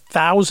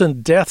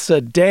 1,000 deaths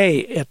a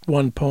day at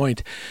one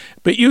point.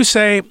 But you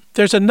say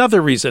there's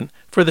another reason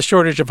for the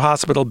shortage of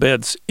hospital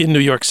beds in New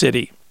York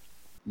City.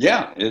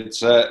 Yeah,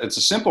 it's a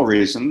simple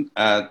reason.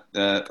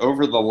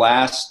 Over the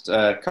last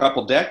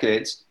couple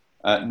decades,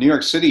 New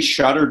York City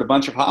shuttered a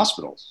bunch of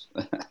hospitals.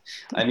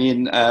 I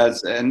mean,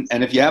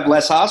 and if you have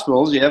less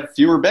hospitals, you have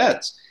fewer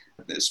beds.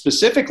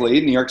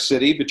 Specifically, New York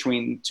City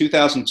between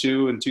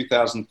 2002 and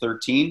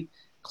 2013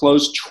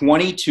 closed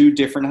 22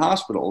 different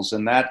hospitals,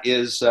 and that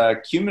is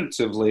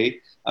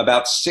cumulatively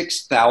about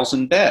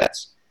 6,000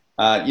 beds.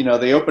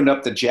 They opened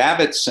up the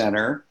Javits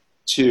Center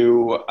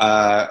to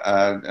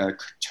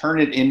turn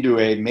it into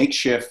a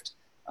makeshift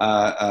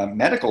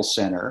medical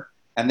center,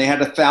 and they had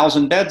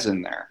 1,000 beds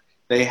in there.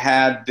 They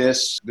had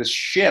this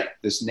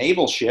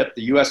naval ship,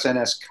 the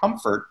USNS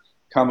Comfort,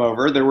 come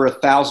over. There were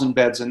 1,000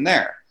 beds in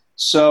there.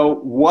 So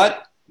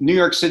what New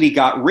York City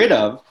got rid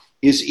of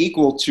is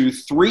equal to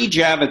 3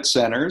 Javits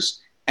Centers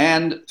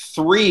and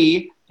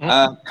 3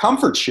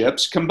 comfort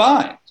ships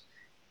combined.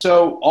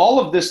 So all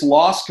of this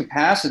lost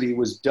capacity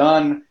was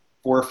done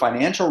for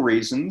financial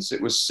reasons.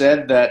 It was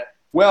said that,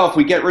 well, if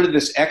we get rid of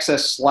this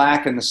excess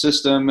slack in the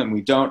system and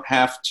we don't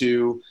have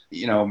to,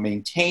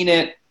 maintain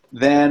it,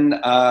 then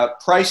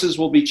prices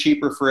will be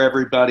cheaper for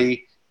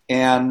everybody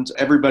and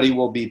everybody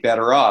will be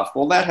better off.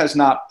 Well, that has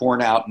not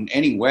borne out in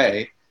any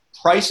way.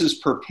 Prices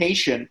per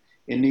patient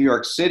in New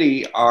York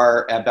City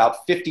are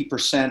about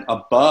 50%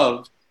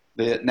 above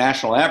the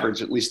national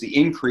average, at least the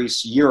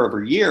increase year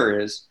over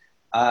year is.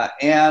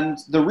 And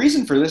the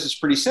reason for this is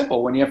pretty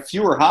simple. When you have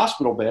fewer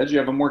hospital beds, you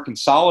have a more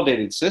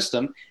consolidated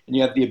system, and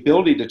you have the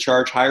ability to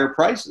charge higher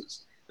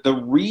prices. The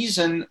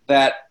reason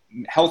that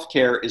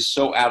healthcare is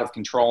so out of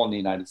control in the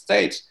United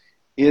States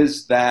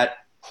is that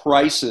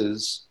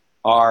prices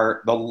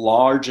are the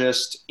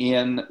largest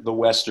in the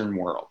Western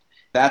world.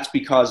 That's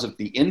because of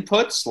the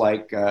inputs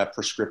like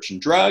prescription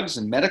drugs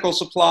and medical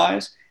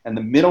supplies and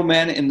the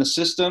middlemen in the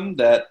system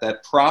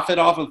that profit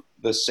off of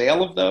the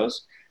sale of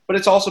those. But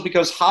it's also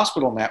because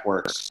hospital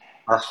networks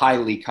are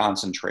highly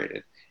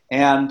concentrated.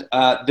 And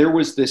there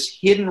was this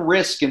hidden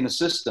risk in the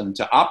system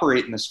to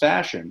operate in this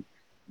fashion,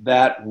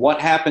 that what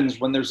happens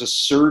when there's a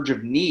surge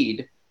of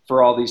need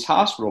for all these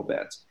hospital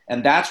beds.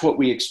 And that's what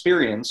we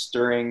experienced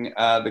during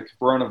the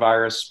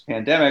coronavirus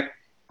pandemic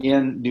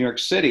in New York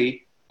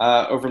City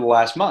over the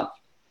last month.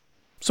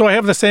 So I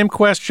have the same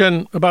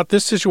question about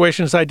this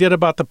situation as I did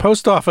about the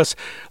post office.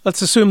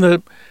 Let's assume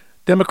the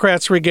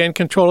Democrats regain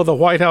control of the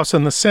White House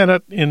and the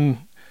Senate in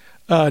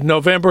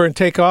November and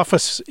take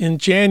office in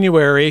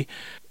January.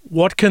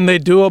 What can they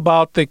do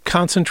about the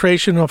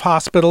concentration of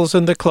hospitals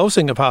and the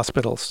closing of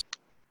hospitals?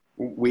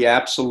 We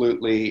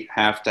absolutely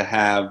have to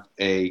have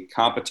a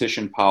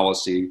competition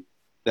policy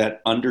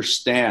that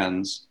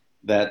understands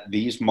that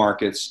these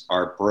markets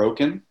are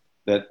broken,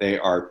 that they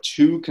are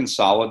too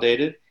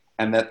consolidated,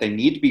 and that they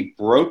need to be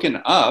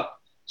broken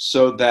up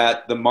so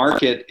that the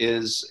market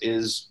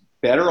is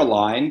better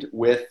aligned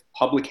with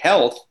public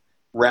health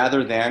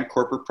rather than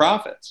corporate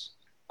profits.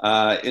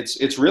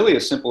 It's really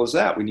as simple as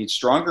that. We need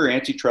stronger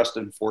antitrust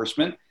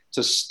enforcement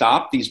to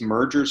stop these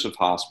mergers of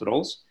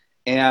hospitals,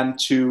 and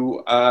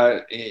to,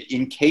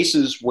 in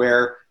cases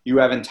where you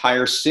have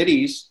entire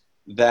cities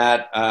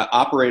that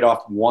operate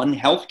off one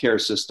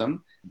healthcare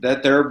system,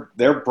 that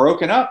they're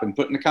broken up and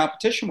put into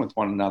competition with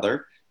one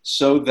another,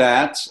 so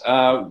that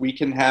we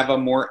can have a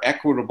more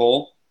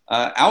equitable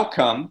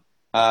outcome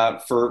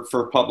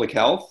for public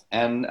health,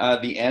 and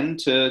the end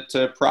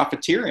to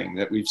profiteering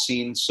that we've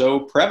seen so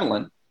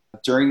prevalent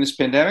during this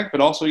pandemic,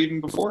 but also even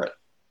before it.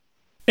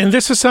 And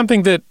this is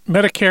something that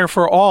Medicare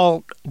for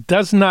All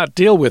does not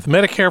deal with.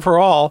 Medicare for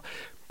All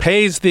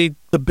pays the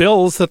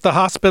bills that the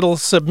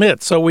hospitals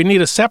submit. So we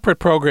need a separate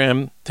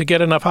program to get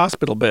enough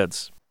hospital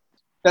beds.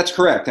 That's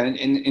correct. And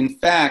in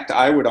fact,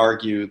 I would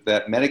argue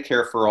that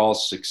Medicare for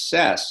All's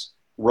success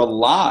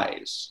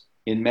relies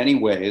in many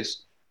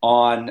ways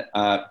on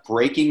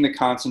breaking the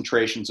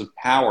concentrations of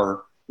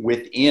power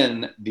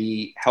within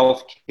the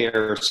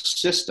healthcare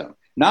system.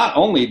 Not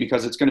only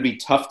because it's going to be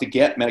tough to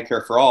get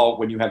Medicare for All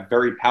when you have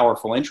very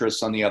powerful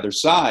interests on the other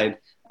side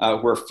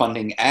who are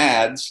funding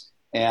ads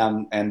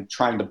and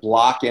trying to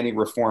block any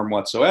reform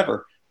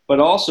whatsoever, but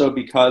also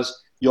because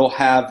you'll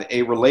have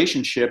a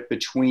relationship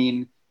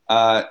between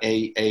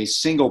a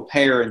single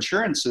payer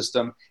insurance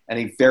system and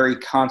a very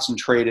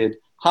concentrated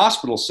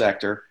hospital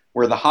sector,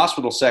 where the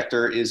hospital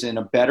sector is in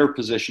a better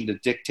position to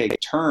dictate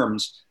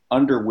terms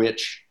under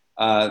which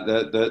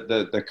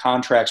the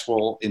contracts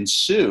will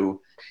ensue.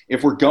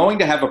 If we're going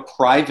to have a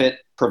private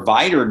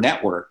provider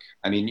network,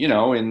 I mean,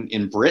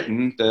 in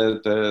Britain,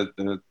 there's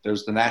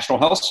the National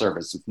Health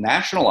Service. It's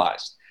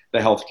nationalized the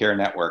healthcare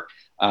network.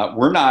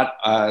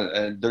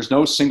 There's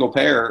no single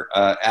payer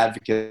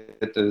advocate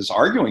that is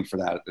arguing for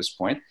that at this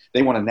point.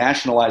 They want a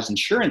nationalized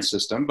insurance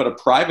system, but a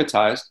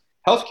privatized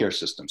healthcare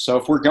system. So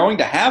if we're going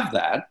to have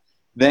that,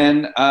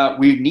 then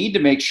we need to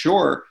make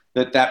sure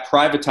that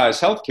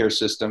privatized healthcare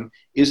system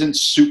isn't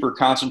super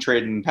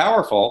concentrated and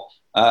powerful,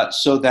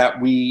 so that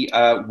we,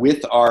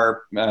 with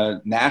our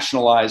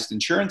nationalized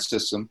insurance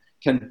system,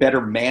 can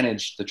better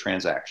manage the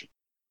transaction.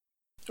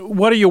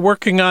 What are you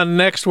working on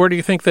next? Where do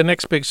you think the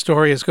next big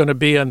story is going to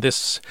be on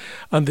this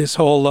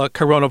whole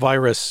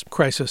coronavirus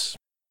crisis?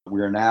 We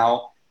are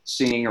now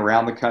seeing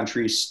around the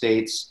country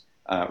states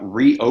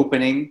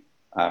reopening,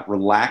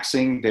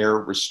 relaxing their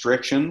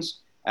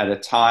restrictions at a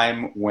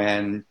time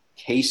when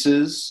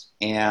cases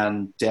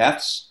and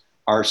deaths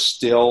are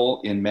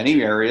still in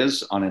many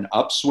areas on an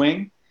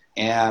upswing.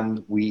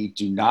 And we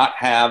do not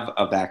have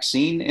a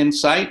vaccine in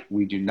sight.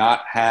 We do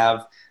not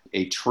have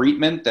a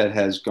treatment that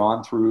has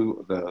gone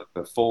through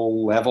the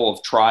full level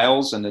of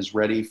trials and is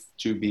ready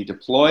to be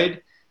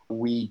deployed.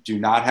 We do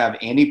not have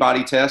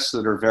antibody tests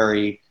that are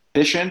very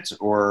efficient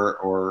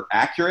or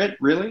accurate,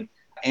 really.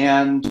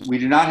 And we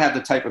do not have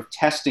the type of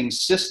testing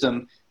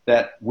system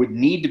that would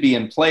need to be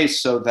in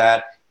place so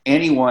that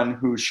anyone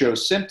who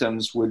shows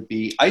symptoms would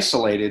be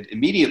isolated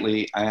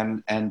immediately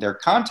and their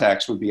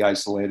contacts would be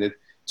isolated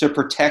to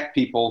protect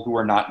people who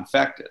are not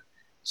infected.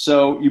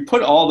 So you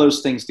put all those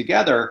things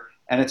together,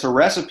 and it's a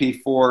recipe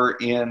for,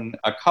 in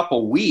a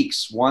couple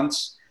weeks,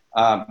 once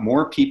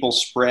more people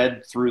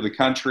spread through the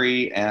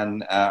country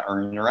and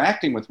are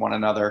interacting with one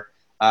another,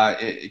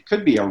 it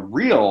could be a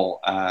real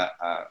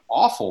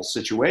awful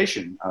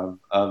situation of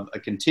a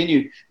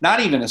continued, not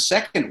even a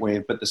second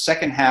wave, but the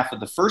second half of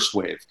the first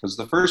wave, because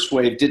the first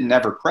wave didn't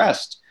ever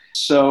crest.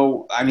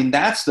 So, I mean,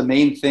 that's the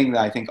main thing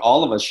that I think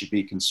all of us should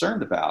be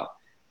concerned about,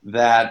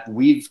 that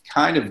we've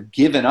kind of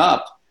given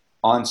up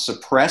on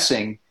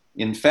suppressing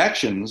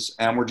infections,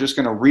 and we're just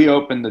going to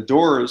reopen the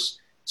doors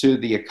to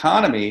the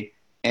economy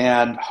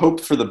and hope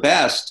for the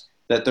best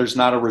that there's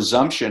not a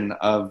resumption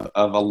of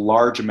a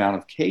large amount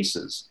of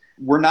cases.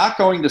 We're not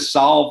going to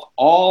solve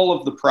all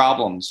of the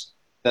problems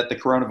that the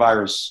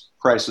coronavirus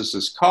crisis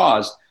has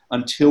caused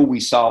until we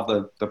solve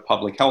the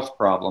public health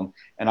problem,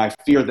 and I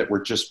fear that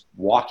we're just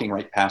walking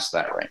right past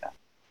that right now.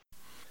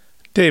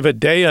 David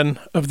Dayen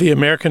of the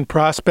American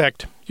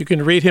Prospect. You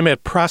can read him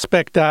at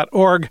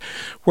prospect.org,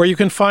 where you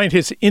can find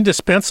his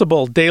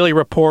indispensable daily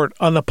report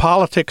on the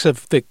politics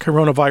of the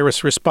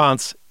coronavirus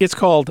response. It's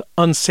called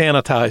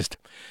Unsanitized.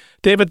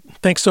 David,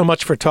 thanks so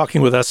much for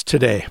talking with us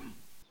today.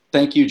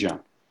 Thank you, John.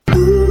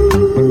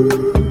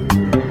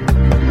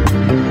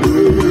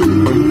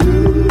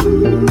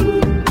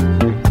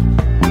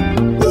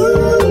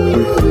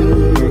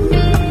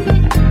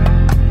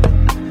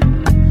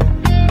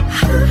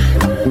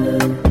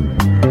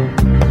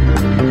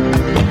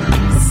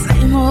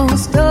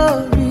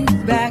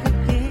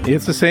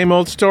 It's the same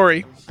old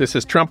story. This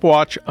is Trump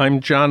Watch. I'm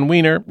John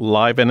Wiener,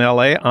 live in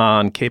LA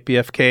on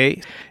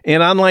KPFK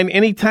and online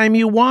anytime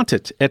you want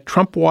it at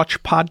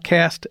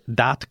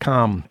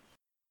TrumpWatchPodcast.com.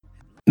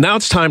 Now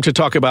it's time to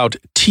talk about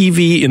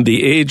TV in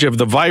the age of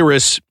the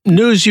virus,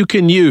 news you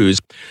can use.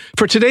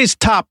 For today's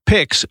top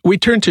picks, we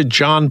turn to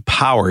John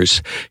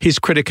Powers. He's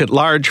critic at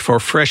large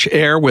for Fresh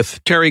Air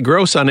with Terry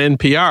Gross on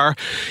NPR,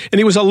 and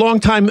he was a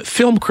longtime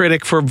film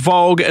critic for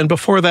Vogue and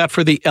before that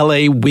for the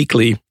LA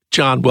Weekly.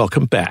 John,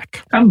 welcome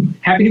back. I'm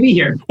happy to be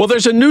here. Well,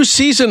 there's a new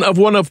season of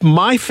one of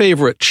my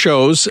favorite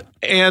shows,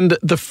 and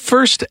the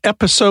first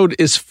episode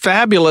is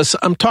fabulous.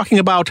 I'm talking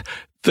about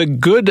The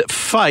Good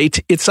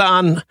Fight. It's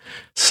on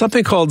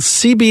something called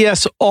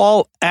CBS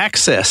All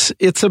Access.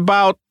 It's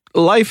about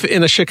life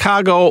in a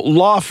Chicago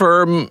law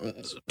firm,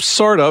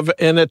 sort of,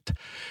 and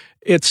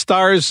it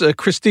stars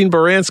Christine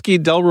Baranski,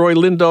 Delroy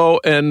Lindo,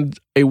 and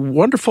a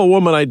wonderful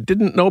woman I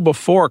didn't know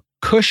before,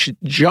 Cush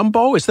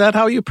Jumbo. Is that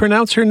how you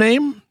pronounce her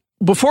name?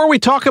 Before we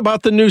talk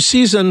about the new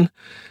season,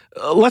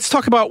 let's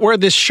talk about where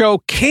this show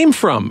came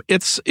from.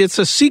 It's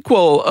a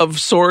sequel of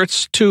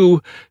sorts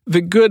to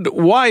The Good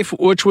Wife,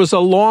 which was a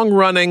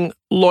long-running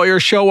lawyer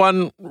show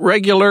on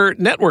regular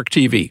network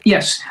TV.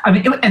 Yes. I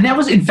mean, and that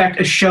was, in fact,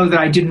 a show that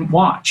I didn't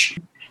watch.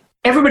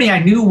 Everybody I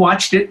knew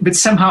watched it, but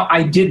somehow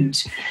I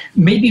didn't.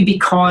 Maybe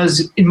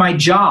because in my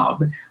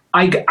job,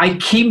 I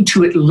came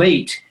to it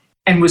late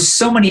and was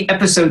so many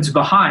episodes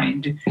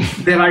behind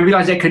that I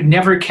realized I could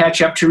never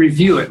catch up to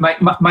review it.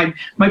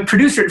 My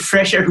producer at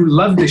Fresh Air, who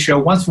loved the show,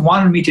 once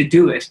wanted me to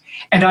do it,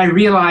 and I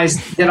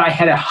realized that I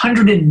had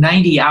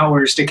 190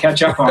 hours to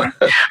catch up on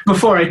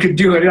before I could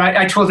do it, and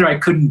I told her I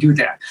couldn't do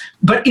that.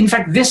 But in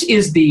fact, this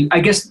is the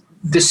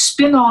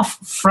spin-off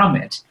from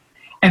it.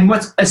 And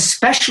what's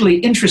especially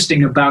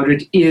interesting about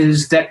it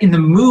is that in the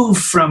move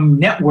from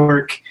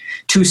network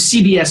to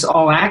CBS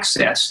All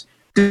Access,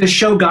 the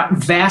show got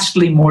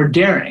vastly more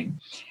daring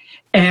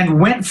and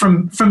went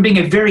from being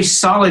a very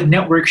solid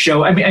network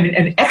show, I mean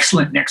an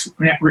excellent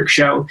network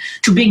show,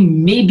 to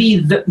being maybe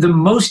the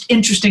most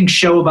interesting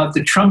show about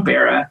the Trump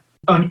era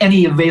on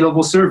any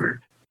available server.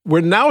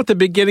 We're now at the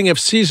beginning of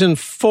season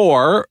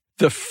 4.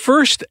 The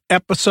first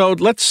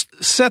episode, let's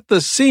set the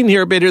scene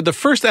here a bit here. The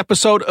first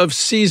episode of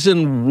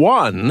season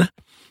 1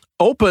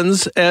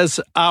 opens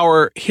as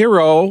our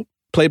hero,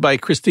 played by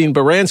Christine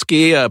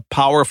Baranski, a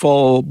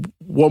powerful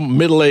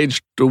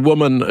middle-aged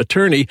woman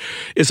attorney,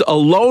 is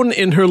alone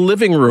in her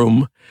living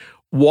room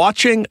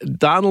watching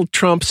Donald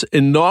Trump's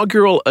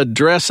inaugural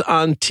address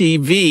on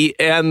TV,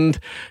 and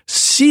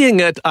seeing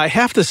it, I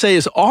have to say,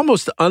 is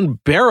almost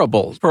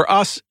unbearable for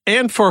us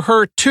and for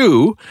her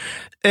too.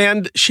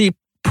 And she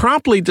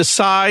promptly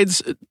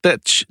decides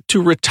that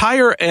to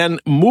retire and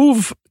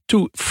move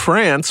to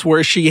France,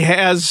 where she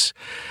has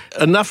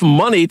enough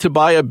money to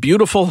buy a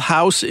beautiful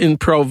house in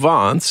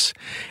Provence.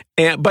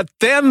 But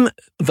then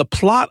the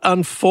plot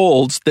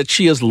unfolds that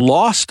she has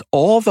lost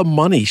all the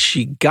money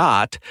she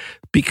got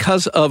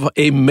because of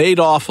a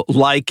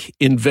Madoff-like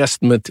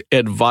investment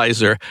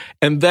advisor.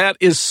 And that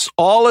is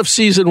all of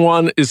season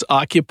 1 is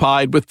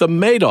occupied with the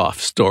Madoff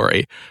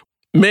story.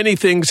 Many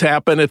things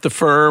happen at the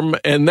firm,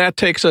 and that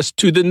takes us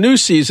to the new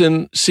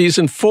season,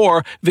 season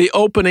 4. The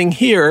opening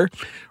here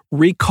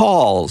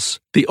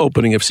recalls the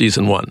opening of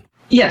season 1.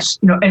 Yes,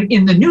 and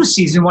in the new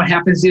season, what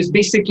happens is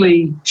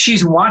basically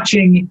she's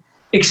watching,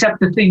 except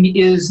the thing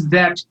is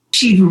that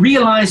she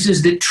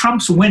realizes that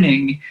Trump's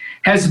winning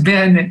has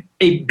been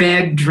a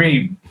bad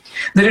dream.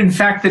 That in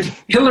fact that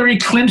Hillary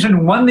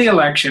Clinton won the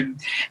election,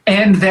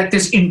 and that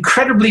this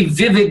incredibly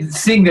vivid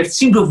thing that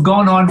seemed to have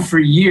gone on for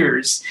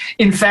years,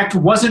 in fact,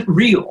 wasn't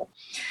real.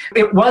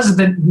 It was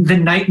the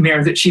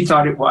nightmare that she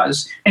thought it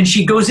was. And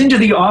she goes into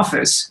the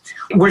office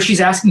where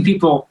she's asking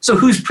people, so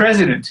who's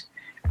president?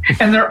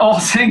 And they're all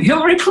saying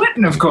Hillary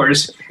Clinton, of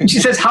course. And she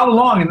says, how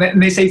long?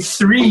 And they say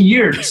 3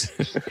 years.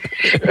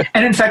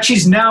 And in fact,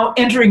 she's now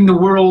entering the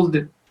world,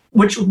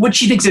 which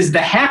she thinks is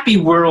the happy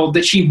world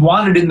that she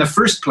wanted in the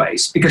first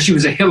place, because she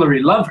was a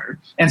Hillary lover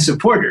and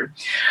supporter,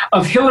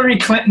 of Hillary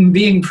Clinton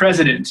being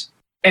president,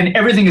 and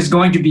everything is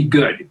going to be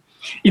good.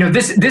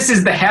 This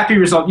is the happy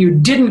result. You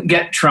didn't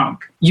get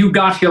Trump. You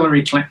got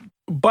Hillary Clinton.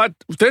 But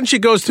then she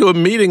goes to a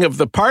meeting of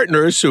the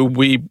partners who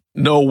we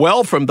know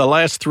well from the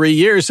last 3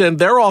 years, and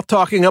they're all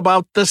talking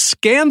about the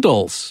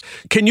scandals.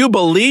 Can you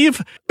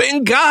believe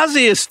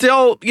Benghazi is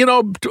still,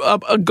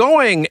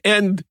 going,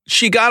 and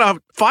she got a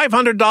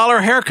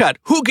 $500 haircut?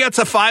 Who gets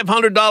a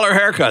 $500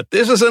 haircut?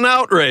 This is an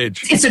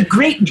outrage. It's a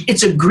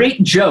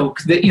great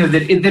joke that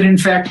that in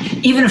fact,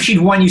 even if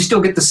she'd won, you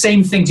still get the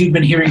same things you'd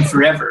been hearing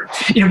forever.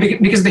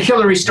 Because the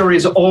Hillary story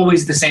is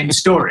always the same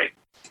story.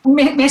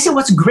 May I say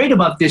what's great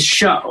about this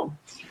show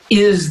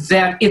is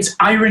that its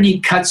irony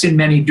cuts in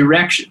many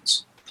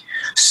directions.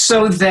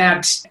 So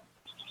that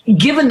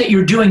given that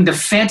you're doing the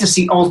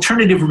fantasy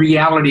alternative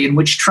reality in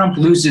which Trump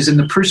loses and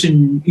the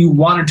person you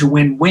wanted to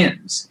win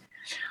wins,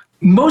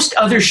 most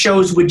other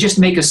shows would just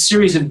make a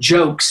series of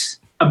jokes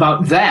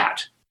about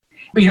that,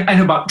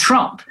 and about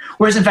Trump.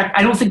 Whereas in fact,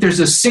 I don't think there's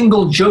a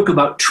single joke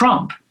about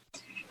Trump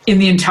in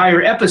the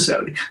entire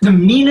episode. The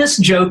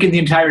meanest joke in the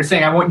entire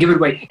thing, I won't give it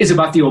away, is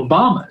about the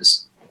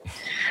Obamas.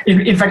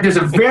 In fact, there's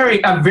a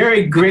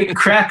very great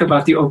crack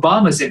about the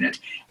Obamas in it,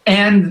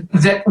 and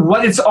that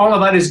what it's all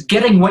about is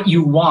getting what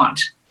you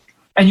want,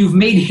 and you've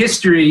made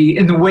history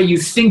in the way you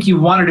think you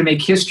wanted to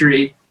make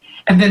history,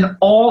 and then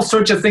all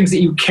sorts of things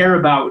that you care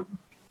about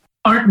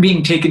aren't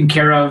being taken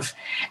care of,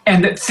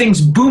 and that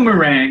things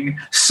boomerang,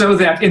 so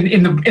that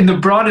in the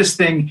broadest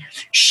thing,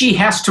 she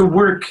has to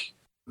work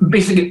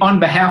basically on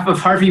behalf of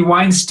Harvey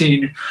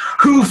Weinstein,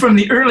 who from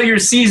the earlier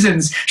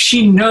seasons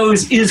she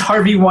knows is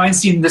Harvey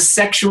Weinstein, the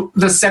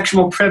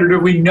sexual predator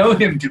we know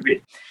him to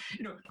be.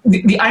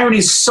 The irony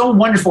is so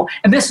wonderful.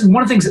 And this is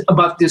one of the things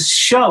about this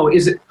show,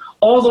 is that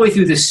all the way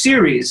through the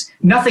series,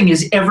 nothing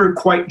is ever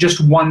quite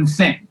just one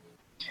thing.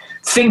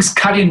 Things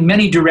cut in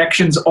many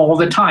directions all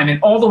the time.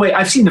 And all the way,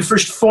 I've seen the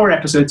first 4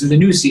 episodes of the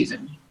new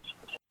season.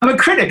 I'm a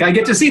critic. I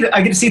get to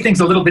see things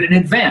a little bit in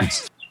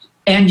advance.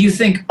 and you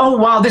think, oh,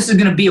 wow, this is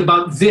going to be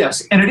about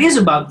this. And it is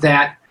about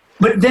that,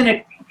 but then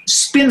it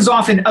spins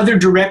off in other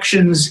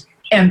directions,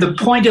 and the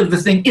point of the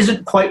thing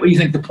isn't quite what you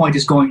think the point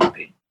is going to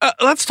be.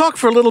 Let's talk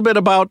for a little bit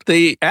about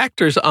the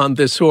actors on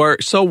this who are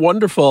so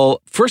wonderful.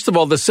 First of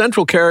all, the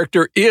central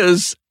character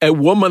is a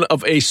woman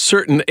of a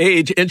certain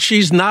age, and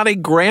she's not a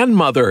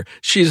grandmother.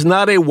 She's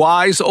not a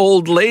wise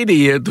old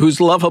lady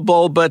who's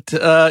lovable, but,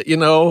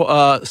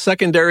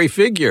 secondary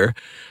figure.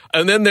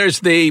 And then there's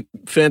the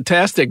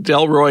fantastic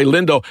Delroy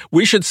Lindo.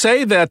 We should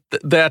say that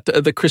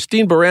the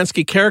Christine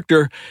Baranski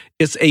character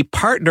is a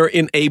partner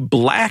in a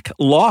black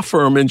law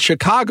firm in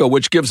Chicago,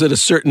 which gives it a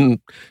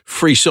certain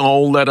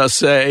frisson, let us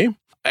say.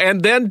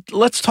 And then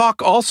let's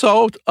talk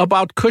also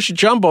about Cush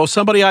Jumbo,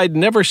 somebody I'd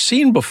never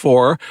seen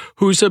before,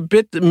 who's a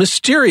bit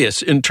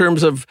mysterious in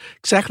terms of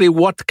exactly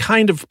what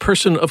kind of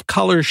person of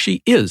color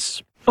she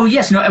is. Oh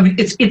yes, no, I mean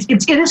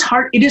it is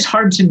hard. It is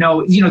hard to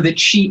know, that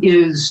she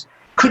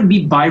could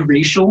be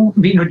biracial,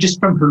 just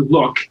from her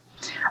look.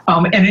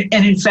 And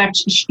in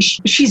fact,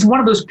 she's one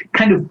of those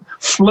kind of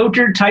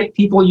floater type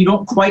people you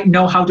don't quite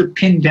know how to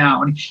pin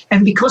down.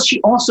 And because she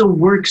also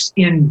works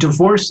in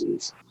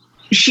divorces,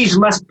 she's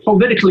less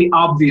politically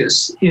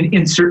obvious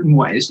in certain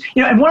ways.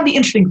 And one of the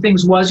interesting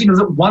things was,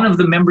 that one of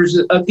the members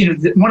of,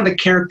 one of the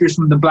characters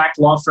from the black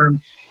law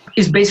firm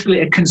is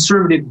basically a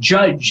conservative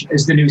judge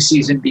as the new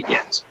season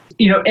begins.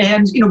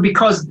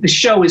 Because the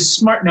show is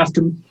smart enough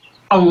to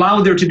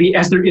allow there to be,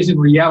 as there is in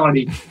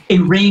reality, a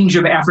range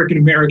of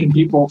African-American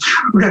people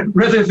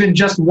rather than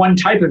just one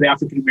type of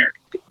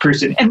African-American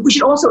person. And we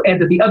should also add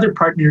that the other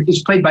partner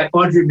is played by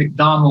Audra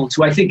McDonald,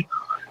 who I think,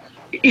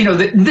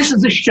 this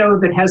is a show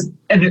that has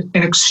an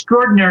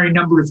extraordinary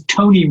number of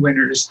Tony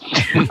winners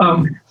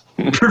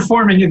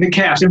performing in the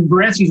cast. And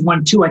Baranski's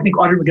won 2. I think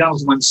Audra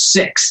McDonald's won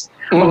 6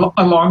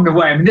 along the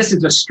way. I mean, this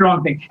is a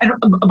strong thing. And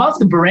about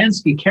the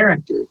Baranski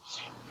character,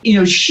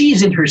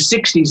 she's in her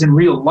 60s in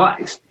real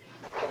life.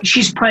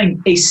 She's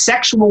playing a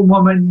sexual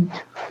woman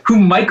who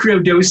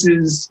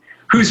microdoses,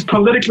 who's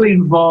politically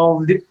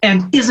involved,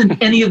 and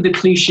isn't any of the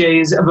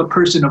cliches of a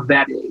person of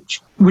that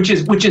age, which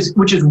is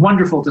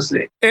wonderful to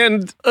see.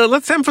 And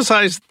let's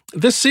emphasize,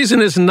 this season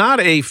is not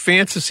a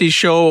fantasy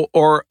show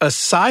or a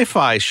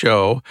sci-fi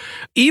show,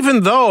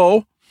 even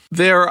though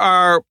there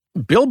are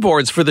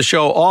billboards for the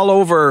show all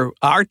over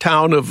our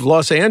town of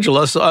Los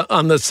Angeles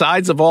on the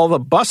sides of all the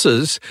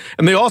buses.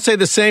 And they all say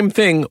the same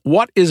thing.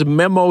 What is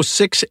Memo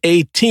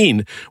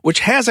 618? Which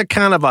has a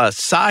kind of a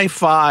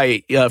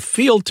sci-fi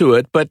feel to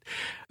it, but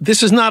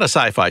this is not a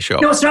sci-fi show.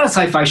 No, it's not a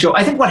sci-fi show.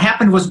 I think what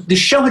happened was the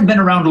show had been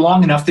around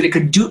long enough that it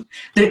could do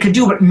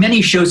what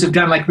many shows have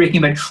done, like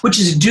Breaking Bad, which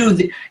is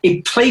do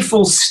a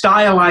playful,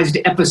 stylized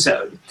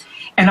episode.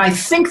 And I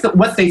think that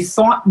what they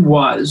thought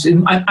was,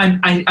 and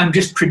I'm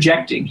just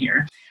projecting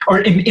here, or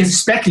is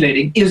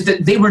speculating, is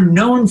that they were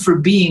known for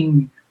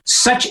being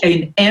such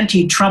an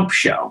anti-Trump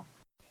show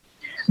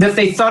that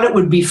they thought it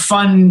would be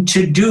fun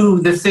to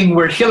do the thing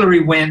where Hillary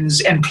wins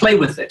and play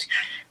with it.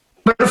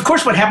 But of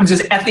course what happens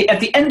is at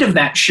the end of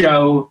that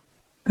show,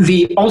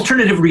 the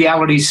alternative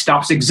reality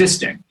stops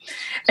existing.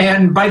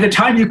 And by the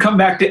time you come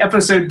back to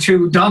episode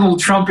 2,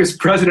 Donald Trump is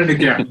president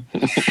again.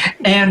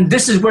 And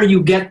this is where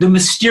you get the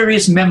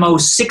mysterious Memo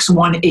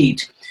 618,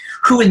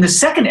 who in the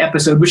second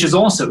episode, which is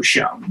also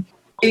shown,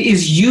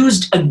 is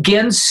used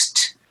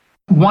against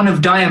one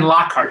of Diane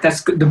Lockhart,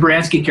 that's the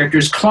Baranski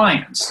character's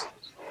clients.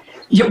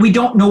 Yet we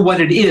don't know what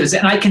it is.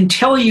 And I can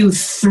tell you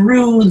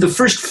through the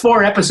first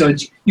 4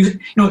 episodes,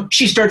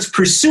 she starts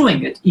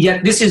pursuing it,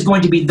 yet this is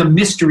going to be the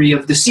mystery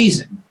of the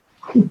season.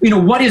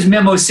 What is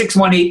Memo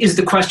 618 is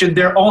the question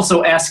they're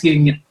also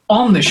asking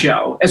on the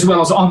show, as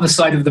well as on the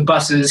side of the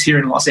buses here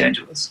in Los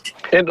Angeles.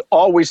 And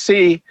all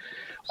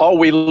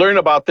we learn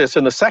about this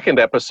in the second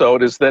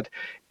episode is that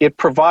it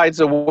provides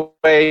a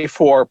way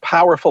for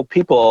powerful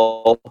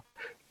people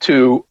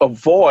to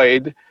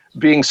avoid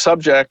being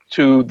subject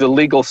to the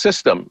legal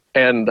system.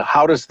 And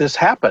how does this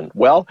happen?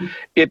 Well,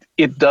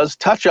 it does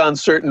touch on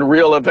certain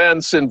real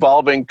events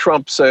involving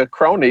Trump's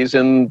cronies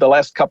in the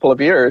last couple of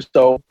years.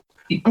 So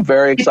I'm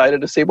very excited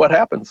to see what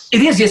happens.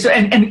 It is, yes.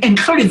 And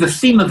clearly the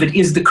theme of it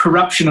is the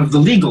corruption of the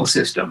legal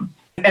system.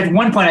 At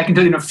one point, I can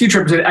tell you in a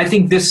future episode, I don't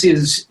think this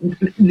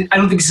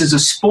is a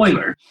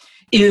spoiler,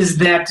 is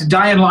that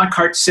Diane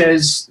Lockhart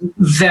says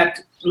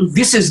that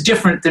this is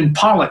different than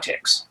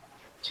politics.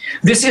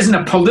 This isn't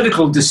a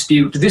political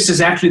dispute. This is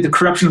actually the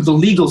corruption of the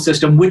legal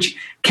system, which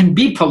can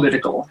be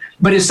political,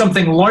 but is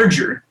something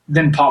larger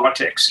than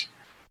politics.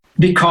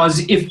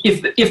 Because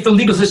if the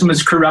legal system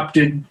is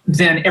corrupted,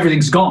 then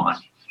everything's gone.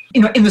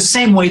 In the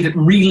same way that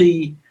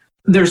really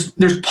there's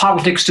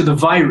politics to the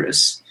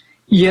virus,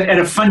 yet at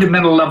a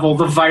fundamental level,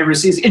 the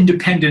virus is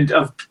independent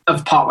of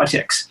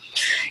politics.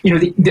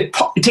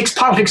 It takes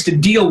politics to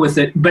deal with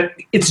it, but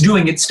it's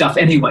doing its stuff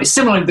anyway.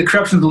 Similarly, the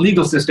corruption of the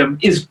legal system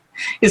is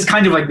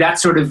kind of like that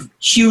sort of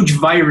huge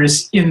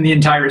virus in the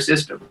entire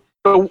system.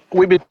 So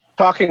we've been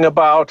talking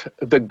about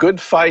The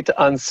Good Fight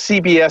on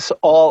CBS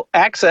All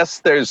Access.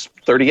 There's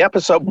 30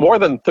 episodes, more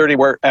than 30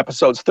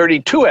 episodes,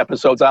 32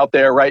 episodes out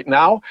there right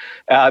now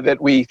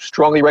that we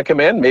strongly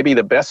recommend. Maybe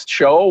the best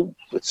show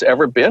that's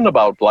ever been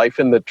about life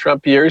in the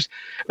Trump years.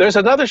 There's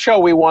another show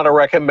we want to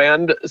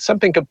recommend,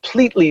 something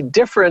completely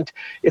different.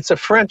 It's a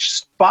French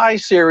spy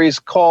series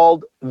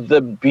called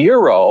The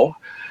Bureau.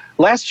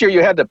 Last year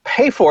you had to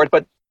pay for it,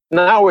 but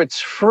now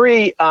it's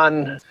free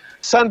on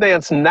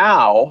Sundance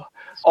Now.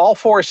 All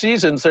 4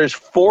 seasons, there's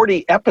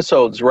 40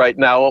 episodes right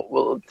now.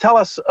 Well, tell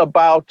us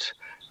about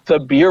The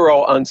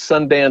Bureau on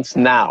Sundance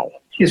Now.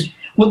 Yes.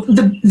 Well,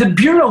 the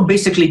Bureau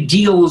basically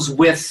deals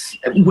with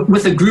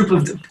a group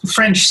of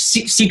French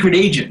secret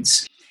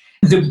agents.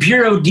 The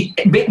Bureau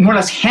more or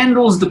less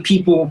handles the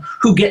people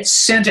who get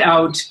sent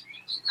out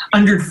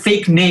under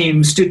fake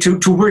names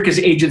to work as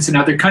agents in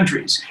other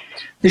countries.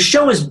 The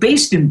show is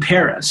based in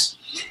Paris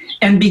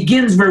and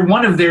begins where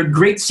one of their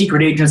great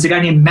secret agents, a guy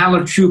named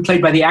Malotru,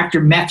 played by the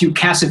actor Matthew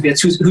Kassovitz,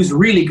 who's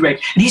really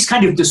great, and he's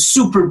kind of the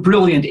super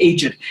brilliant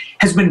agent,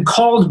 has been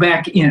called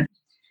back in.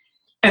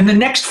 And the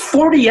next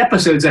 40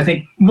 episodes, I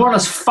think, more or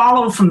less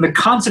follow from the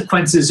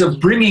consequences of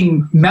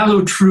bringing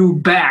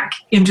Malotru back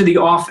into the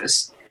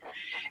office.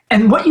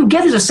 And what you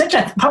get is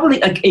essentially probably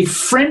like a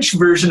French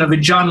version of a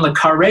John le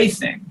Carré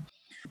thing.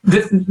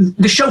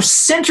 The show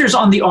centers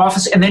on the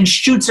office and then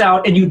shoots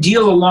out, and you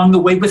deal along the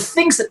way with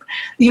things that,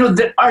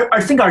 that I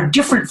think are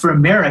different for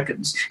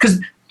Americans. Because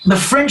the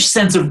French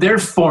sense of their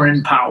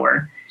foreign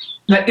power,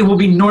 that it will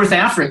be North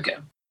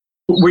Africa,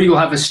 where you'll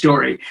have a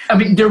story. I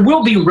mean, there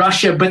will be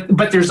Russia,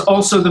 but there's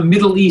also the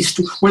Middle East,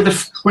 where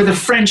the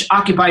French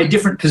occupy a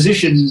different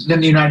position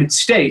than the United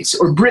States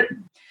or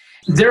Britain.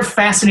 They're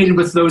fascinated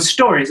with those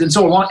stories, and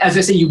so along, as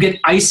I say, you get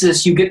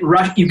ISIS, you get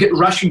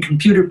Russian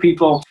computer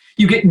people,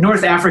 you get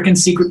North African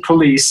secret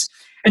police,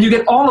 and you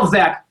get all of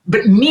that.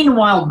 But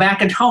meanwhile,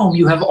 back at home,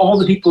 you have all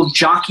the people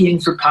jockeying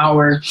for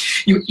power.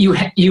 You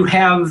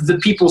have the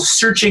people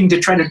searching to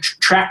try to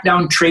track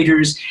down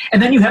traitors,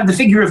 and then you have the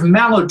figure of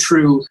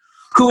Malotru,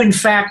 who in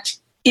fact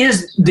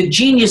is the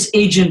genius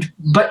agent,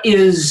 but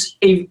is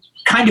a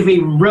kind of a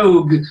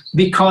rogue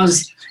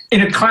because,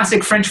 in a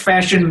classic French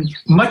fashion,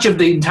 much of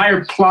the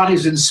entire plot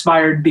is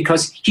inspired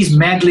because he's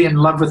madly in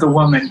love with a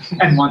woman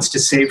and wants to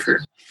save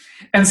her.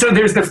 And so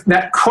there's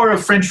that core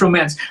of French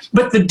romance.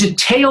 But the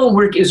detail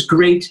work is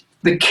great.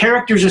 The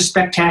characters are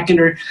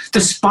spectacular. The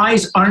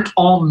spies aren't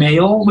all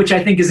male, which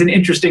I think is an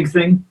interesting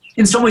thing.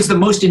 In some ways, the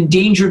most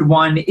endangered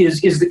one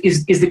is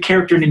the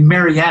character named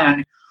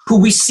Marianne, who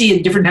we see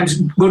at different times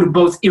go to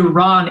both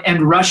Iran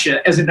and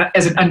Russia as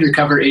an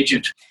undercover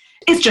agent.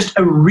 It's just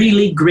a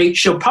really great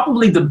show.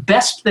 Probably the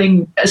best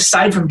thing,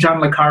 aside from John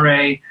le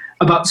Carré,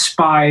 about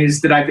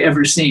spies that I've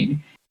ever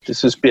seen.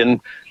 This has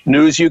been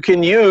News You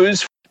Can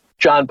Use.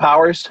 John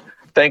Powers,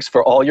 thanks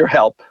for all your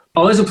help.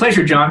 Always a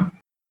pleasure, John.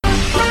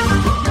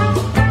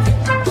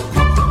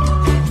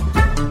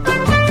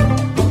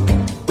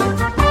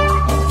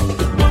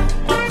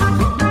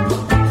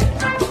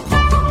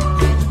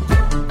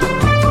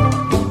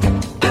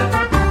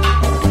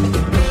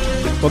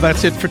 Well,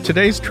 that's it for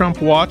today's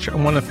Trump Watch. I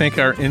want to thank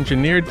our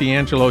engineer,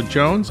 D'Angelo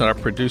Jones, and our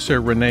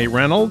producer, Renee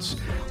Reynolds.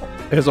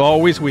 As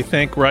always, we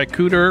thank Ry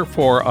Cooter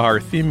for our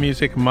theme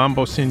music,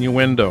 Mambo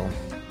Sinuendo.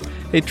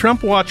 Hey,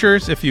 Trump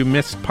Watchers, if you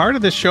missed part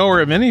of this show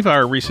or of any of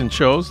our recent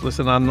shows,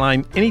 listen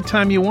online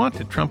anytime you want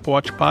at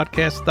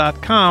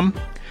TrumpWatchPodcast.com.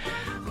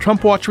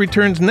 Trump Watch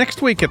returns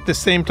next week at the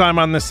same time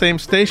on the same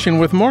station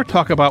with more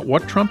talk about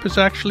what Trump is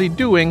actually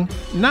doing,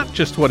 not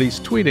just what he's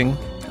tweeting.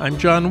 I'm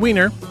John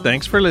Wiener.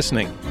 Thanks for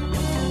listening.